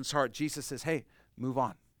a person's heart, Jesus says, hey, move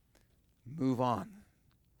on. Move on.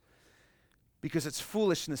 Because it's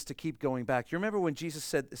foolishness to keep going back. You remember when Jesus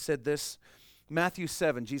said this? Matthew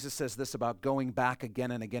 7, Jesus says this about going back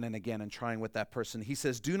again and again and again and trying with that person. He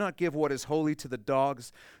says, do not give what is holy to the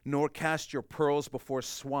dogs, nor cast your pearls before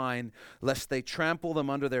swine, lest they trample them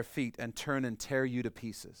under their feet and turn and tear you to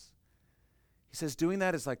pieces. He says doing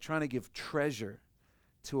that is like trying to give treasure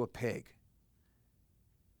to a pig.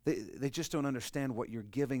 They just don't understand what you're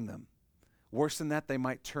giving them. Worse than that, they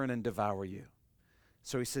might turn and devour you.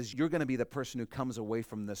 So he says, you're going to be the person who comes away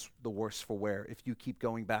from this the worse for wear if you keep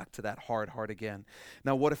going back to that hard heart again.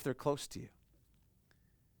 Now, what if they're close to you?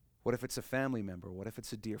 What if it's a family member? What if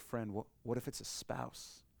it's a dear friend? What if it's a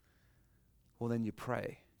spouse? Well, then you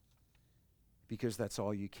pray, because that's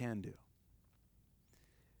all you can do.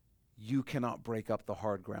 You cannot break up the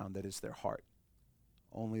hard ground that is their heart.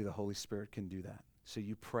 Only the Holy Spirit can do that. So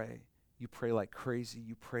you pray. You pray like crazy.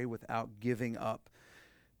 You pray without giving up,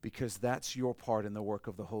 because that's your part in the work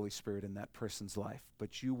of the Holy Spirit in that person's life.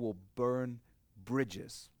 But you will burn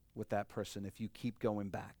bridges with that person if you keep going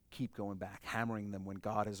back, hammering them when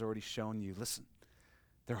God has already shown you, listen,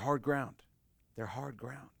 they're hard ground. They're hard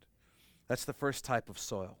ground. That's the first type of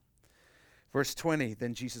soil. Verse 20,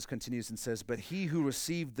 then Jesus continues and says, but he who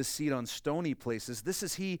received the seed on stony places, this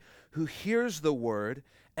is he who hears the word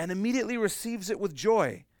and immediately receives it with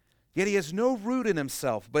joy. Yet he has no root in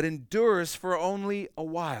himself, but endures for only a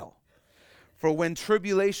while. For when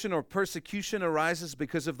tribulation or persecution arises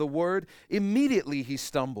because of the word, immediately he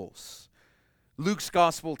stumbles. Luke's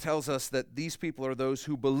gospel tells us that these people are those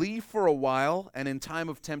who believe for a while and in time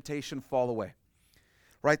of temptation fall away.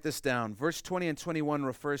 Write this down. Verse 20 and 21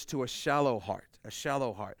 refers to a shallow heart, a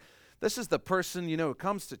shallow heart. This is the person, who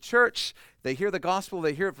comes to church, they hear the gospel,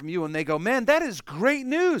 they hear it from you, and they go, man, that is great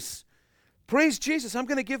news. Praise Jesus, I'm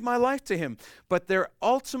going to give my life to him. But they're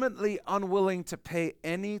ultimately unwilling to pay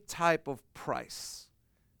any type of price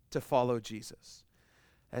to follow Jesus.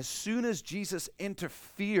 As soon as Jesus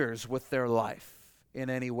interferes with their life in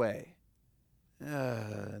any way,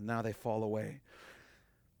 now they fall away.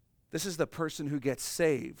 This is the person who gets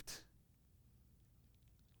saved,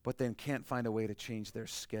 but then can't find a way to change their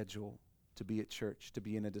schedule to be at church, to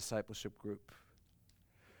be in a discipleship group.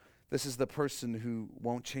 This is the person who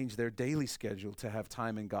won't change their daily schedule to have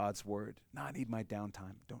time in God's word. No, I need my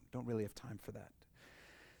downtime. Don't really have time for that.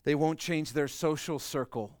 They won't change their social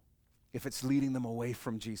circle if it's leading them away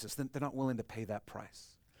from Jesus. Then they're not willing to pay that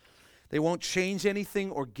price. They won't change anything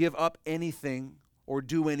or give up anything or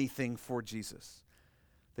do anything for Jesus.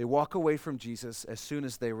 They walk away from Jesus as soon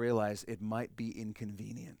as they realize it might be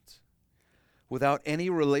inconvenient. Without any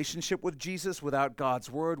relationship with Jesus, without God's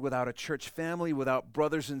word, without a church family, without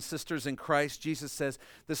brothers and sisters in Christ, Jesus says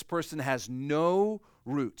this person has no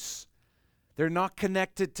roots. They're not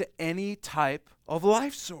connected to any type of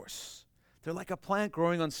life source. They're like a plant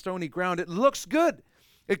growing on stony ground. It looks good.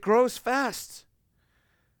 It grows fast.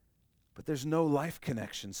 But there's no life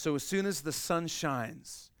connection. So as soon as the sun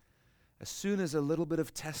shines, as soon as a little bit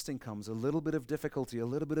of testing comes, a little bit of difficulty, a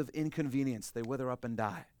little bit of inconvenience, they wither up and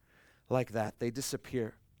die. Like that, they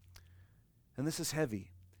disappear. And this is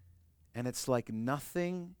heavy. And it's like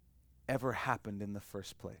nothing ever happened in the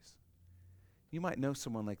first place. You might know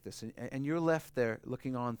someone like this, and you're left there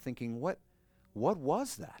looking on thinking, what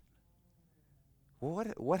was that?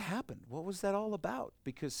 What happened? What was that all about?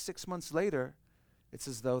 Because 6 months later, it's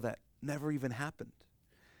as though that never even happened.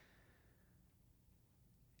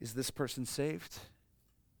 Is this person saved?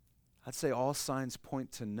 I'd say all signs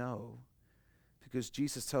point to no, because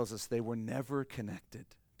Jesus tells us they were never connected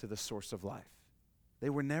to the source of life. They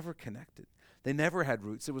were never connected. They never had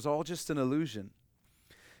roots. It was all just an illusion.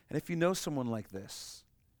 And if you know someone like this,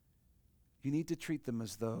 you need to treat them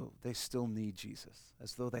as though they still need Jesus,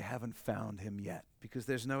 as though they haven't found him yet, because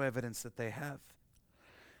there's no evidence that they have.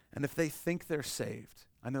 And if they think they're saved,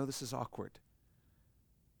 I know this is awkward,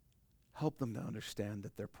 help them to understand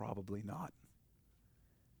that they're probably not.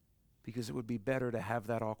 because it would be better to have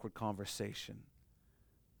that awkward conversation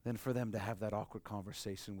than for them to have that awkward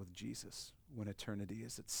conversation with Jesus when eternity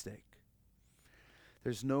is at stake.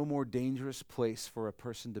 There's no more dangerous place for a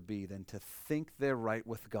person to be than to think they're right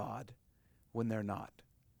with God when they're not.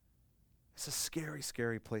 It's a scary,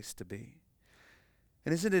 scary place to be.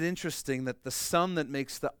 And isn't it interesting that the sun that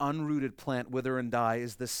makes the unrooted plant wither and die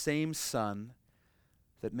is the same sun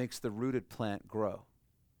that makes the rooted plant grow?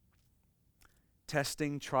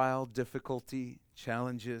 Testing, trial, difficulty,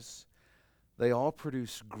 challenges, they all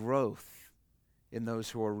produce growth in those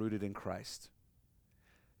who are rooted in Christ.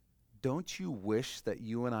 Don't you wish that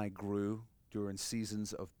you and I grew during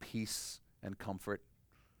seasons of peace and comfort?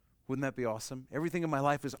 Wouldn't that be awesome? Everything in my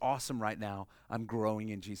life is awesome right now. I'm growing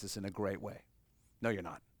in Jesus in a great way. No, you're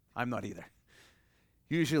not. I'm not either.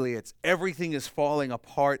 Usually it's everything is falling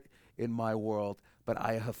apart in my world, but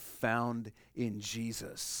I have found in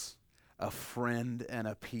Jesus a friend and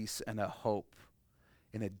a peace and a hope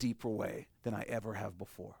in a deeper way than I ever have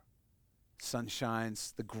before. Sun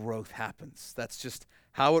shines, the growth happens. That's just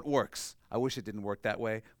how it works. I wish it didn't work that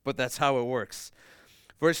way, but that's how it works.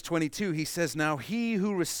 Verse 22, he says, "Now he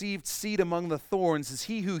who received seed among the thorns is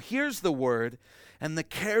he who hears the word, and the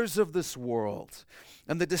cares of this world,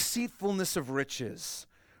 and the deceitfulness of riches."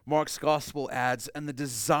 Mark's gospel adds, "and the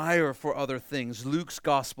desire for other things." Luke's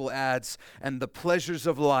gospel adds, "and the pleasures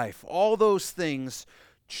of life." All those things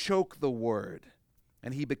choke the word,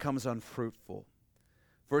 and he becomes unfruitful.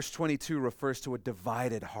 Verse 22 refers to a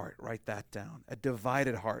divided heart. Write that down. A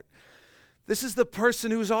divided heart. This is the person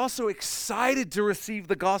who's also excited to receive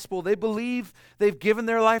the gospel. They believe they've given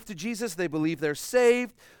their life to Jesus. They believe they're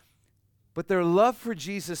saved. But their love for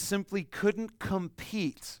Jesus simply couldn't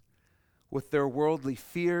compete with their worldly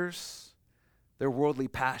fears, their worldly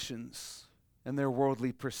passions, and their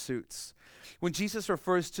worldly pursuits. When Jesus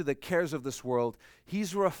refers to the cares of this world,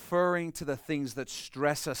 he's referring to the things that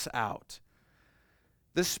stress us out.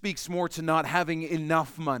 This speaks more to not having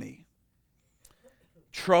enough money,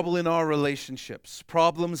 trouble in our relationships,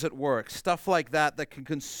 problems at work, stuff like that that can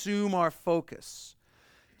consume our focus.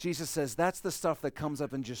 Jesus says that's the stuff that comes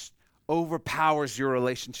up and just overpowers your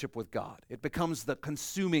relationship with God. It becomes the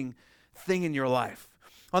consuming thing in your life.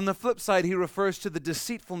 On the flip side, he refers to the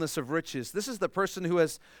deceitfulness of riches. This is the person who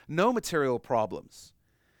has no material problems.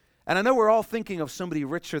 And I know we're all thinking of somebody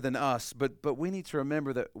richer than us, but we need to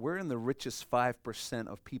remember that we're in the richest 5%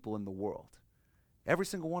 of people in the world. Every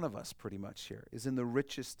single one of us pretty much here is in the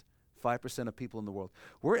richest 5% of people in the world.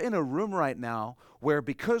 We're in a room right now where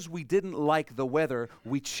because we didn't like the weather,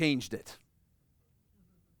 we changed it.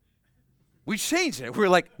 We changed it. We're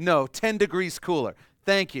like, no, 10 degrees cooler.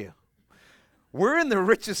 Thank you. We're in the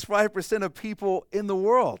richest 5% of people in the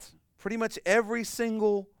world. Pretty much every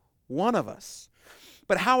single one of us.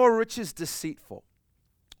 But how are riches deceitful?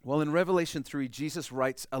 Well, in Revelation 3, Jesus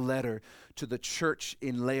writes a letter to the church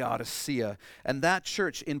in Laodicea. And that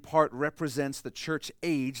church, in part, represents the church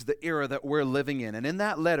age, the era that we're living in. And in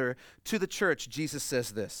that letter to the church, Jesus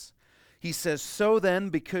says this. He says, "So then,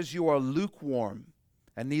 because you are lukewarm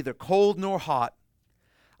and neither cold nor hot,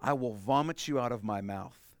 I will vomit you out of my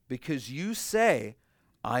mouth. Because you say,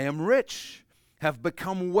 'I am rich, have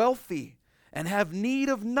become wealthy, and have need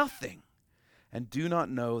of nothing,' and do not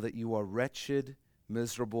know that you are wretched,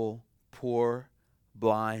 miserable, poor,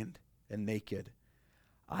 blind, and naked.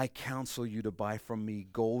 I counsel you to buy from me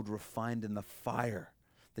gold refined in the fire,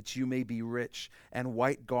 that you may be rich, and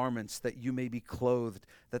white garments, that you may be clothed,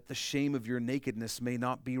 that the shame of your nakedness may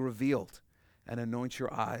not be revealed, and anoint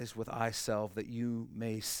your eyes with eye salve, that you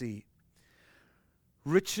may see."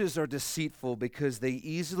 Riches are deceitful because they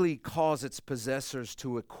easily cause its possessors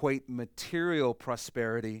to equate material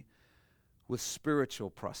prosperity with spiritual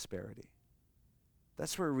prosperity.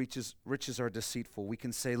 That's where riches are deceitful. We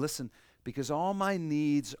can say, listen, because all my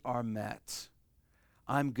needs are met,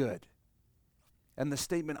 I'm good. And the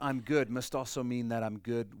statement "I'm good" must also mean that I'm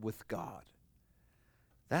good with God.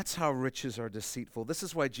 That's how riches are deceitful. This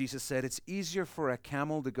is why Jesus said it's easier for a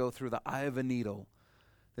camel to go through the eye of a needle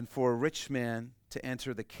than for a rich man to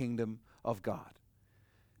enter the kingdom of God.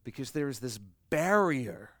 Because there is this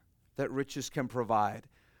barrier that riches can provide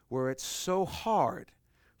where it's so hard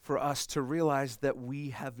for us to realize that we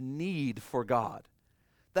have need for God.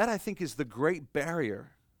 That, I think, is the great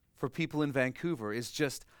barrier for people in Vancouver, is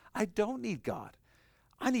just, I don't need God.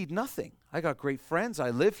 I need nothing. I got great friends. I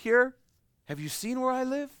live here. Have you seen where I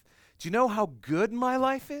live? Do you know how good my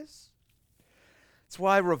life is? It's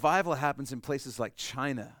why revival happens in places like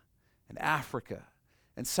China and Africa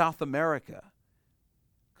and South America,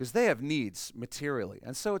 because they have needs materially.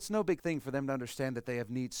 And so it's no big thing for them to understand that they have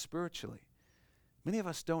needs spiritually. Many of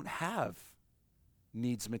us don't have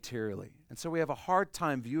needs materially. And so we have a hard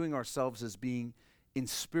time viewing ourselves as being in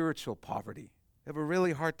spiritual poverty. We have a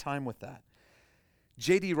really hard time with that.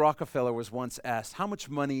 J.D. Rockefeller was once asked, how much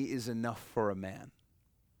money is enough for a man?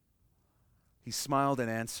 He smiled and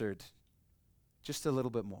answered, just a little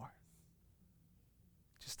bit more.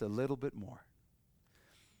 Just a little bit more.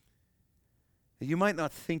 You might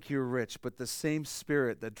not think you're rich, but the same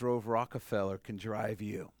spirit that drove Rockefeller can drive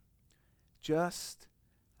you. Just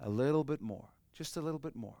a little bit more. Just a little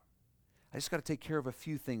bit more. I just got to take care of a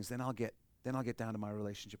few things, then I'll get down to my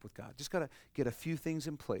relationship with God. Just got to get a few things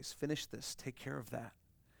in place. Finish this. Take care of that.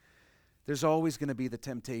 There's always going to be the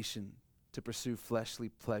temptation to pursue fleshly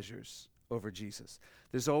pleasures over Jesus.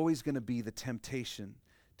 There's always going to be the temptation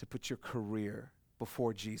to put your career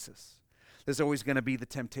before Jesus. There's always going to be the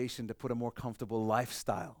temptation to put a more comfortable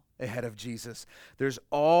lifestyle ahead of Jesus. There's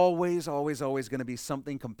always going to be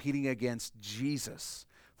something competing against Jesus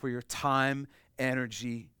for your time,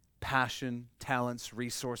 energy, passion, talents,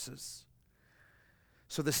 resources.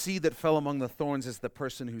 So the seed that fell among the thorns is the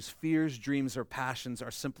person whose fears, dreams, or passions are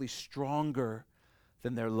simply stronger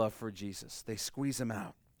than their love for Jesus. They squeeze him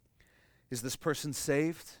out. Is this person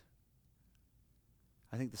saved?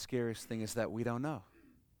 I think the scariest thing is that we don't know.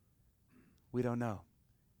 We don't know.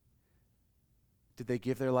 Did they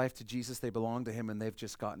give their life to Jesus? They belong to him and they've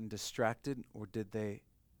just gotten distracted? Or did they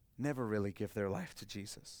never really give their life to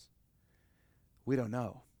Jesus? We don't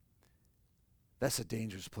know. That's a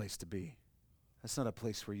dangerous place to be. That's not a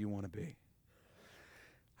place where you want to be.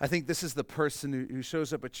 I think this is the person who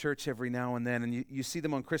shows up at church every now and then, and you see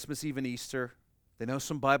them on Christmas Eve and Easter. They know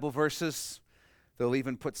some Bible verses. They'll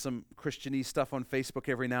even put some Christian-y stuff on Facebook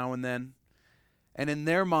every now and then. And in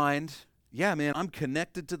their mind, yeah, man, I'm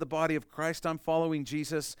connected to the body of Christ. I'm following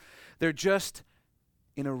Jesus. They're just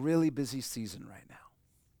in a really busy season right now.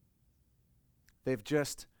 They've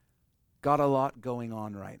just got a lot going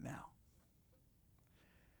on right now.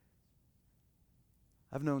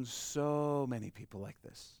 I've known so many people like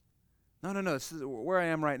this. No. Where I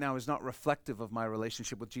am right now is not reflective of my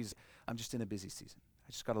relationship with Jesus. I'm just in a busy season.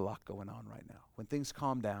 I just got a lot going on right now. When things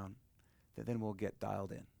calm down, then we'll get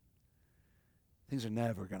dialed in. Things are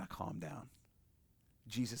never going to calm down.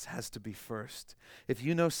 Jesus has to be first. If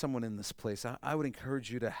you know someone in this place, I would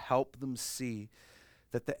encourage you to help them see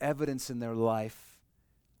that the evidence in their life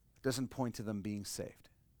doesn't point to them being saved.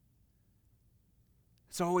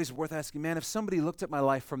 It's always worth asking, man, if somebody looked at my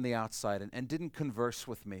life from the outside and didn't converse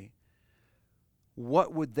with me,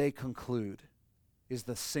 what would they conclude is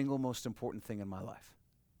the single most important thing in my life?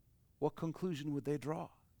 What conclusion would they draw?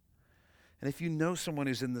 And if you know someone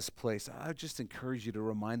who's in this place, I would just encourage you to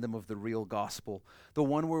remind them of the real gospel, the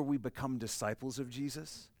one where we become disciples of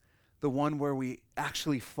Jesus, the one where we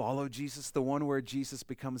actually follow Jesus, the one where Jesus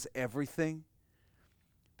becomes everything,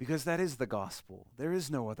 because that is the gospel. There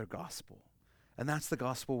is no other gospel. And that's the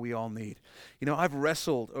gospel we all need. You know, I've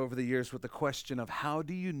wrestled over the years with the question of how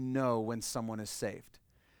do you know when someone is saved?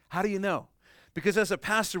 How do you know? Because as a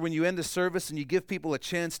pastor, when you end a service and you give people a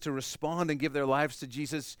chance to respond and give their lives to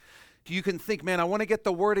Jesus, you can think, man, I want to get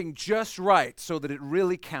the wording just right so that it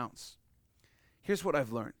really counts. Here's what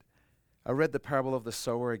I've learned. I read the parable of the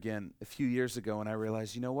sower again a few years ago, and I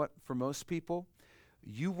realized, you know what? For most people,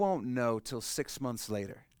 you won't know till 6 months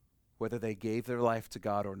later whether they gave their life to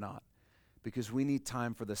God or not, because we need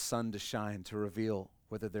time for the sun to shine to reveal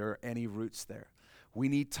whether there are any roots there. We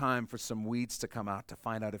need time for some weeds to come out to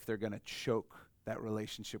find out if they're going to choke that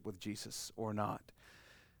relationship with Jesus or not.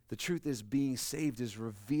 The truth is, being saved is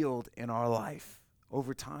revealed in our life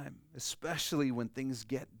over time, especially when things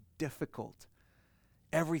get difficult.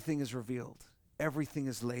 Everything is revealed. Everything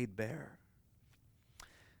is laid bare.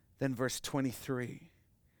 Then verse 23,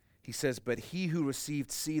 he says, "But he who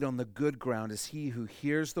received seed on the good ground is he who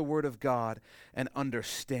hears the word of God and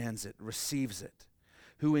understands it, receives it,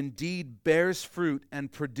 who indeed bears fruit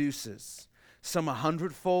and produces, some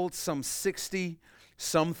 100-fold, some 60,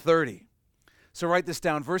 some 30. So write this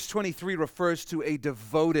down. Verse 23 refers to a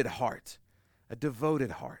devoted heart. A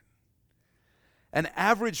devoted heart. An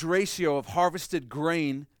average ratio of harvested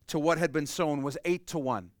grain to what had been sown was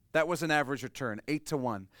 8-1. That was an average return,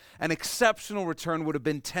 8-1. An exceptional return would have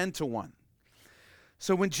been 10-1.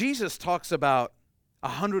 So when Jesus talks about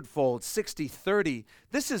 100-fold, 60, 30,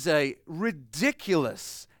 this is a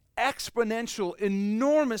ridiculous, exponential,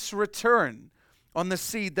 enormous return on the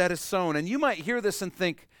seed that is sown. And you might hear this and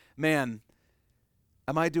think, man,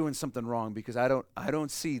 am I doing something wrong? Because I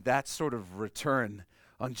don't see that sort of return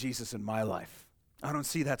on Jesus in my life. I don't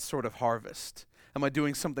see that sort of harvest. Am I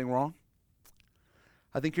doing something wrong?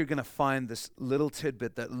 I think you're going to find this little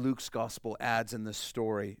tidbit that Luke's gospel adds in this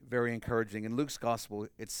story very encouraging. In Luke's gospel,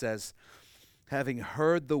 it says, having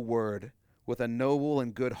heard the word with a noble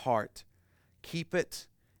and good heart, keep it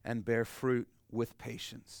and bear fruit with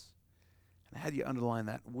patience. And how do you underline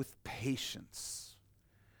that? With patience.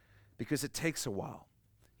 Because it takes a while.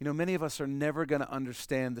 You know, many of us are never going to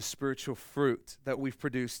understand the spiritual fruit that we've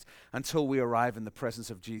produced until we arrive in the presence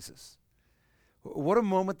of Jesus. What a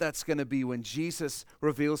moment that's going to be when Jesus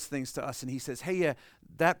reveals things to us and he says, hey, yeah,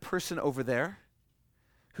 that person over there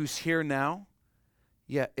who's here now,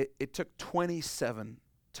 yeah, it took 27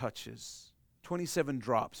 touches, 27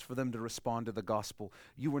 drops for them to respond to the gospel.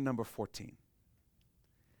 You were number 14. And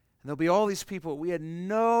there'll be all these people we had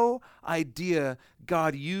no idea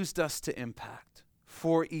God used us to impact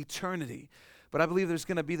for eternity. But I believe there's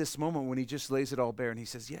going to be this moment when he just lays it all bare and he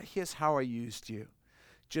says, yeah, here's how I used you.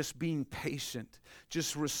 Just being patient,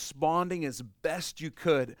 just responding as best you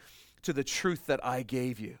could to the truth that I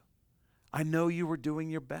gave you. I know you were doing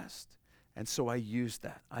your best, and so I used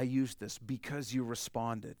that. I used this because you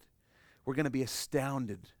responded. We're going to be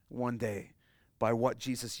astounded one day by what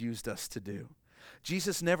Jesus used us to do.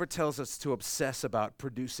 Jesus never tells us to obsess about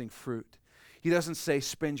producing fruit. He doesn't say,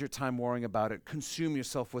 spend your time worrying about it, consume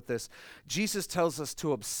yourself with this. Jesus tells us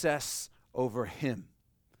to obsess over him.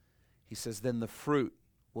 He says, then the fruit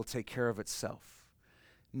will take care of itself.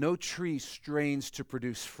 No tree strains to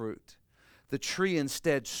produce fruit. The tree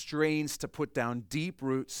instead strains to put down deep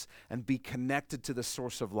roots and be connected to the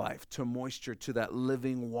source of life, to moisture, to that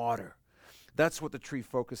living water. That's what the tree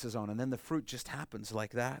focuses on. And then the fruit just happens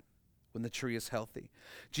like that when the tree is healthy.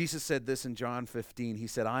 Jesus said this in John 15. He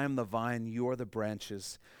said, I am the vine, you are the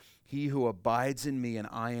branches. He who abides in me and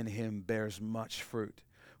I in him bears much fruit.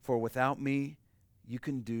 For without me, you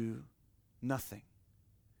can do nothing.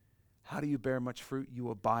 How do you bear much fruit? You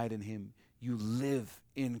abide in him. You live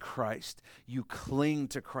in Christ. You cling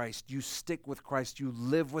to Christ. You stick with Christ. You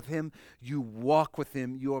live with him. You walk with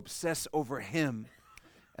him. You obsess over him.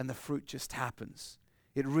 And the fruit just happens.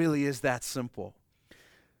 It really is that simple.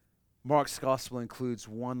 Mark's gospel includes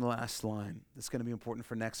one last line that's going to be important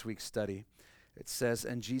for next week's study. It says,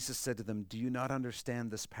 and Jesus said to them, do you not understand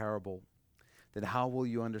this parable? Then how will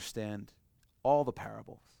you understand all the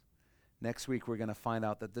parables? Next week, we're going to find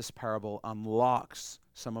out that this parable unlocks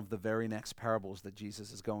some of the very next parables that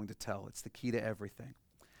Jesus is going to tell. It's the key to everything.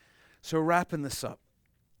 So wrapping this up,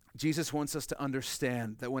 Jesus wants us to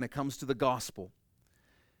understand that when it comes to the gospel,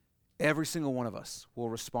 every single one of us will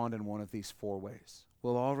respond in one of these four ways.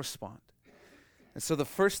 We'll all respond. And so the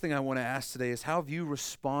first thing I want to ask today is, how have you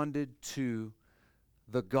responded to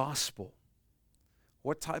the gospel?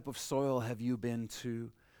 What type of soil have you been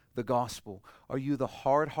to the gospel? Are you the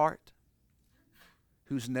hard heart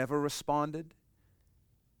who's never responded?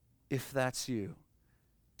 If that's you,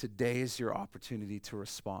 today is your opportunity to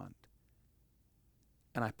respond.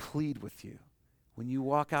 And I plead with you, when you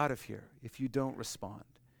walk out of here, if you don't respond,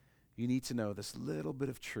 you need to know this little bit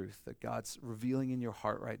of truth that God's revealing in your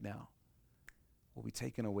heart right now will be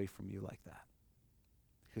taken away from you like that.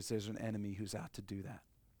 Because there's an enemy who's out to do that.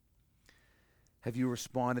 Have you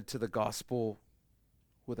responded to the gospel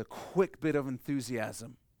with a quick bit of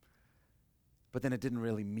enthusiasm, but then it didn't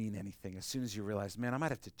really mean anything? As soon as you realize, man, I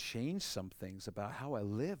might have to change some things about how I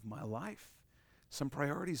live my life. Some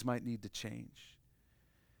priorities might need to change.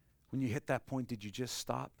 When you hit that point, did you just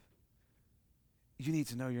stop? You need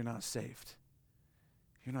to know you're not saved.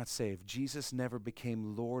 You're not saved. Jesus never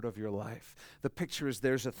became Lord of your life. The picture is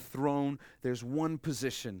there's a throne, there's one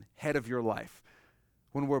position, head of your life.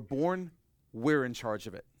 When we're born, we're in charge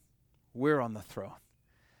of it. We're on the throne.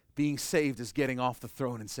 Being saved is getting off the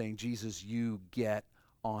throne and saying, Jesus, you get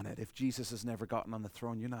on it. If Jesus has never gotten on the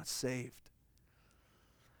throne, you're not saved.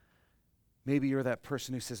 Maybe you're that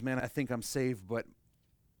person who says, man, I think I'm saved, but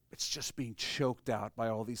it's just being choked out by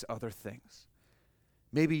all these other things.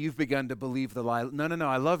 Maybe you've begun to believe the lie. No,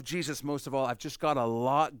 I love Jesus most of all. I've just got a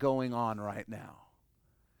lot going on right now.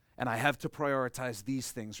 And I have to prioritize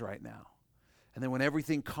these things right now. And then when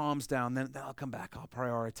everything calms down, then I'll come back. I'll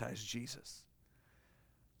prioritize Jesus.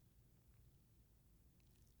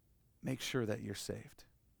 Make sure that you're saved.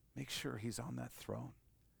 Make sure he's on that throne.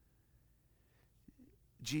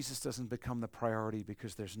 Jesus doesn't become the priority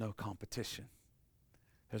because there's no competition.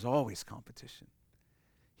 There's always competition.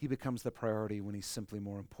 He becomes the priority when he's simply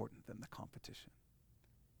more important than the competition.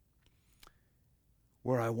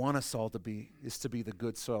 Where I want us all to be is to be the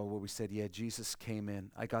good soil where we said, yeah, Jesus came in.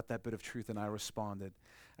 I got that bit of truth and I responded.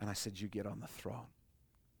 And I said, you get on the throne.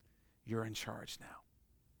 You're in charge now.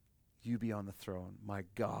 You be on the throne. My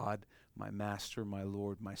God, my Master, my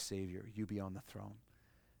Lord, my Savior. You be on the throne.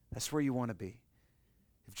 That's where you want to be.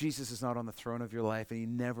 If Jesus is not on the throne of your life, and he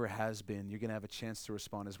never has been, you're going to have a chance to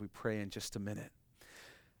respond as we pray in just a minute.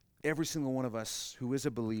 every single one of us who is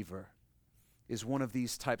a believer is one of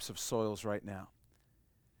these types of soils right now.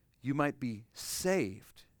 You might be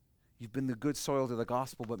saved. You've been the good soil to the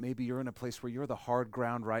gospel, but maybe you're in a place where you're the hard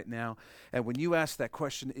ground right now. And when you ask that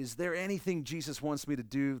question, is there anything Jesus wants me to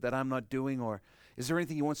do that I'm not doing? Or is there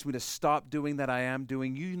anything he wants me to stop doing that I am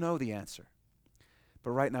doing? You know the answer.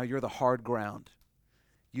 But right now, you're the hard ground.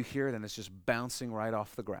 You hear it and it's just bouncing right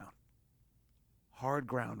off the ground. Hard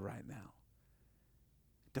ground right now.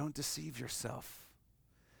 Don't deceive yourself.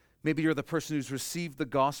 Maybe you're the person who's received the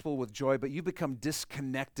gospel with joy, but you become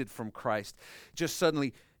disconnected from Christ. Just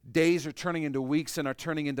suddenly, days are turning into weeks and are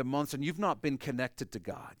turning into months, and you've not been connected to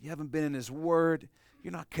God. You haven't been in his word.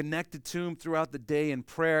 You're not connected to him throughout the day in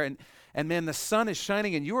prayer. And man, the sun is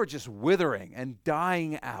shining and you are just withering and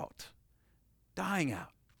dying out. Dying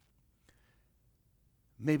out.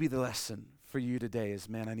 Maybe the lesson for you today is,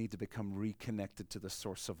 man, I need to become reconnected to the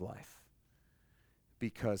source of life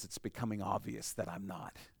because it's becoming obvious that I'm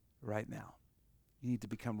not right now. You need to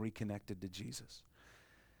become reconnected to Jesus.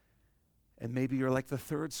 And maybe you're like the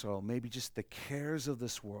third soil, maybe just the cares of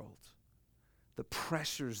this world, the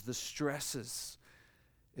pressures, the stresses,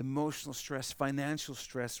 emotional stress, financial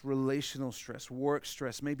stress, relational stress, work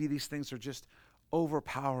stress. Maybe these things are just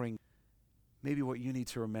overpowering. Maybe what you need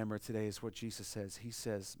to remember today is what Jesus says. He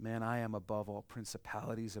says, man, I am above all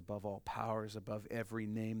principalities, above all powers, above every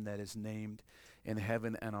name that is named in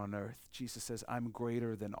heaven and on earth. Jesus says, I'm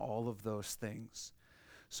greater than all of those things.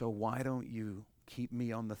 So why don't you keep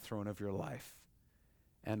me on the throne of your life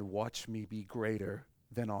and watch me be greater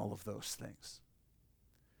than all of those things?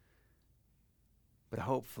 But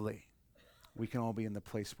hopefully, we can all be in the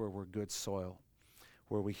place where we're good soil,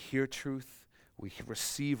 where we hear truth, we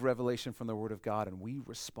receive revelation from the Word of God, and we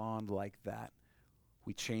respond like that.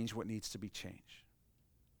 We change what needs to be changed.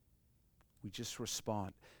 We just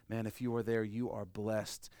respond. Man, if you are there, you are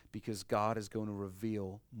blessed because God is going to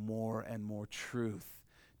reveal more and more truth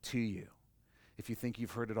to you. If you think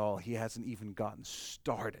you've heard it all, he hasn't even gotten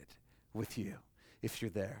started with you if you're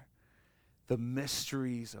there. The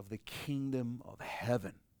mysteries of the kingdom of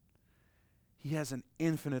heaven. He has an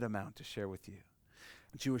infinite amount to share with you.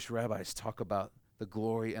 Jewish rabbis talk about the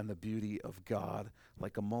glory and the beauty of God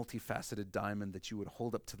like a multifaceted diamond that you would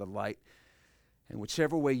hold up to the light. And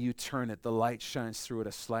whichever way you turn it, the light shines through it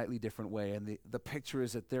a slightly different way. And the picture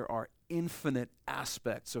is that there are infinite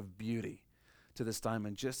aspects of beauty to this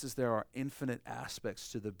diamond, just as there are infinite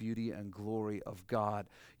aspects to the beauty and glory of God.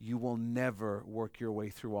 You will never work your way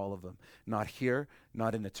through all of them. Not here,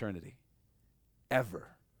 not in eternity. Ever.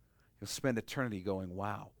 You'll spend eternity going,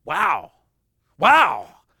 wow, wow, wow,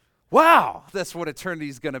 wow. That's what eternity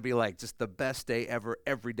is going to be like. Just the best day ever,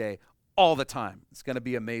 every day, all the time. It's going to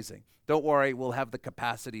be amazing. Don't worry, we'll have the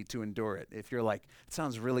capacity to endure it. If you're like, it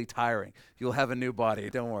sounds really tiring, you'll have a new body.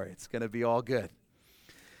 Don't worry, it's going to be all good.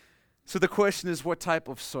 So the question is, what type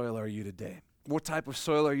of soil are you today? What type of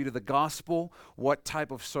soil are you to the gospel? What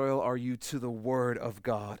type of soil are you to the Word of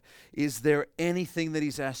God? Is there anything that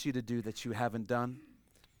he's asked you to do that you haven't done?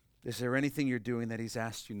 Is there anything you're doing that he's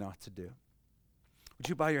asked you not to do? Would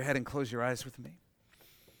you bow your head and close your eyes with me?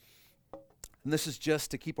 And this is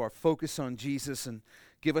just to keep our focus on Jesus and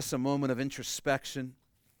give us a moment of introspection.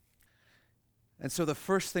 And so the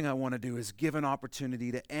first thing I want to do is give an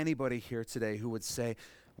opportunity to anybody here today who would say,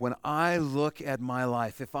 when I look at my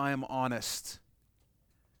life, if I am honest,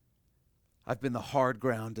 I've been the hard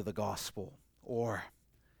ground to the gospel, or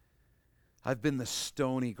I've been the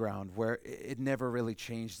stony ground where it never really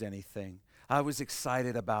changed anything. I was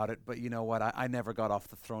excited about it, but you know what? I never got off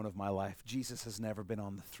the throne of my life. Jesus has never been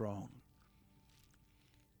on the throne.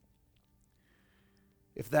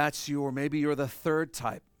 If that's you, or maybe you're the third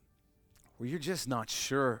type, where you're just not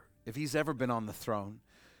sure if he's ever been on the throne.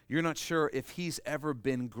 You're not sure if he's ever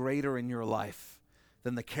been greater in your life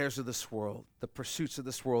than the cares of this world, the pursuits of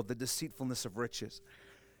this world, the deceitfulness of riches.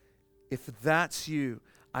 If that's you,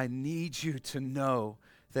 I need you to know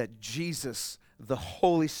that Jesus, the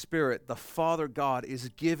Holy Spirit, the Father God, is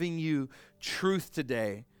giving you truth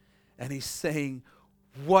today, and he's saying,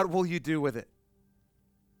 what will you do with it?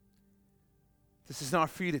 This is not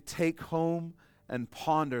for you to take home and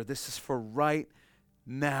ponder. This is for right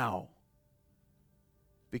now.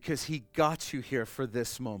 Because he got you here for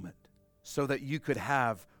this moment so that you could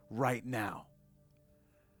have right now.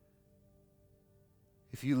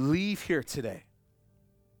 If you leave here today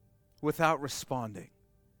without responding,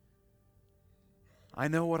 I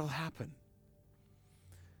know what will happen.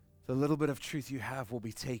 The little bit of truth you have will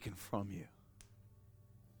be taken from you.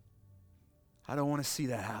 I don't want to see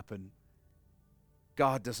that happen.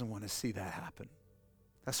 God doesn't want to see that happen.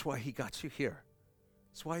 That's why he got you here.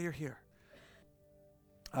 That's why you're here.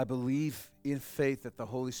 I believe in faith that the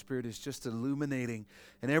Holy Spirit is just illuminating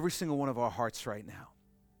in every single one of our hearts right now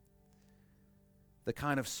the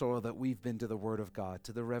kind of soil that we've been to the Word of God,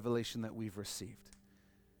 to the revelation that we've received.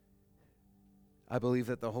 I believe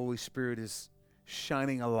that the Holy Spirit is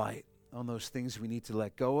shining a light on those things we need to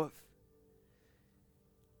let go of.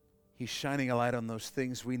 He's shining a light on those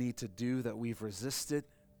things we need to do that we've resisted.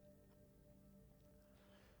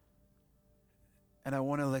 And I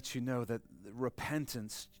want to let you know that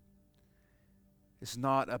repentance is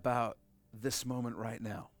not about this moment right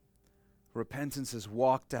now. Repentance is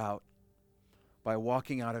walked out by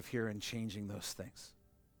walking out of here and changing those things.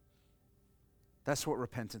 That's what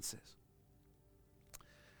repentance is.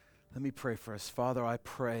 Let me pray for us. Father, I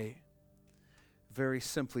pray very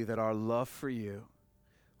simply that our love for you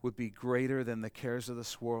would be greater than the cares of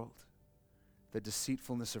this world, the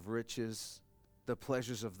deceitfulness of riches, the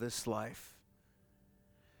pleasures of this life.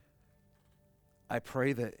 I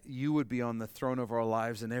pray that you would be on the throne of our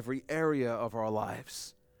lives in every area of our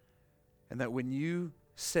lives, and that when you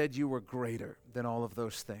said you were greater than all of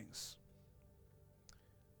those things,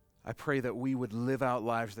 I pray that we would live out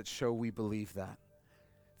lives that show we believe that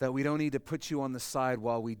we don't need to put you on the side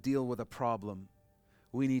while we deal with a problem.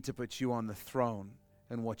 We need to put you on the throne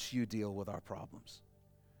and watch you deal with our problems,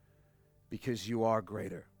 because you are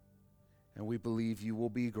greater, and we believe you will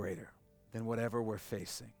be greater than whatever we're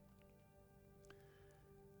facing.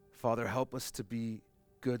 Father, help us to be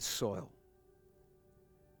good soil,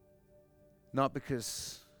 not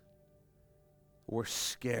because we're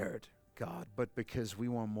scared, God, but because we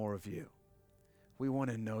want more of you. We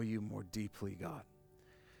want to know you more deeply, God.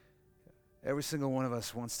 Every single one of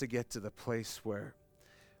us wants to get to the place where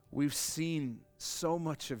we've seen so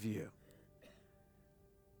much of you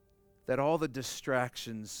that all the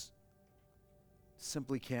distractions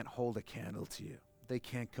simply can't hold a candle to you. They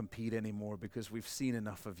can't compete anymore because we've seen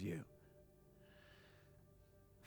enough of you.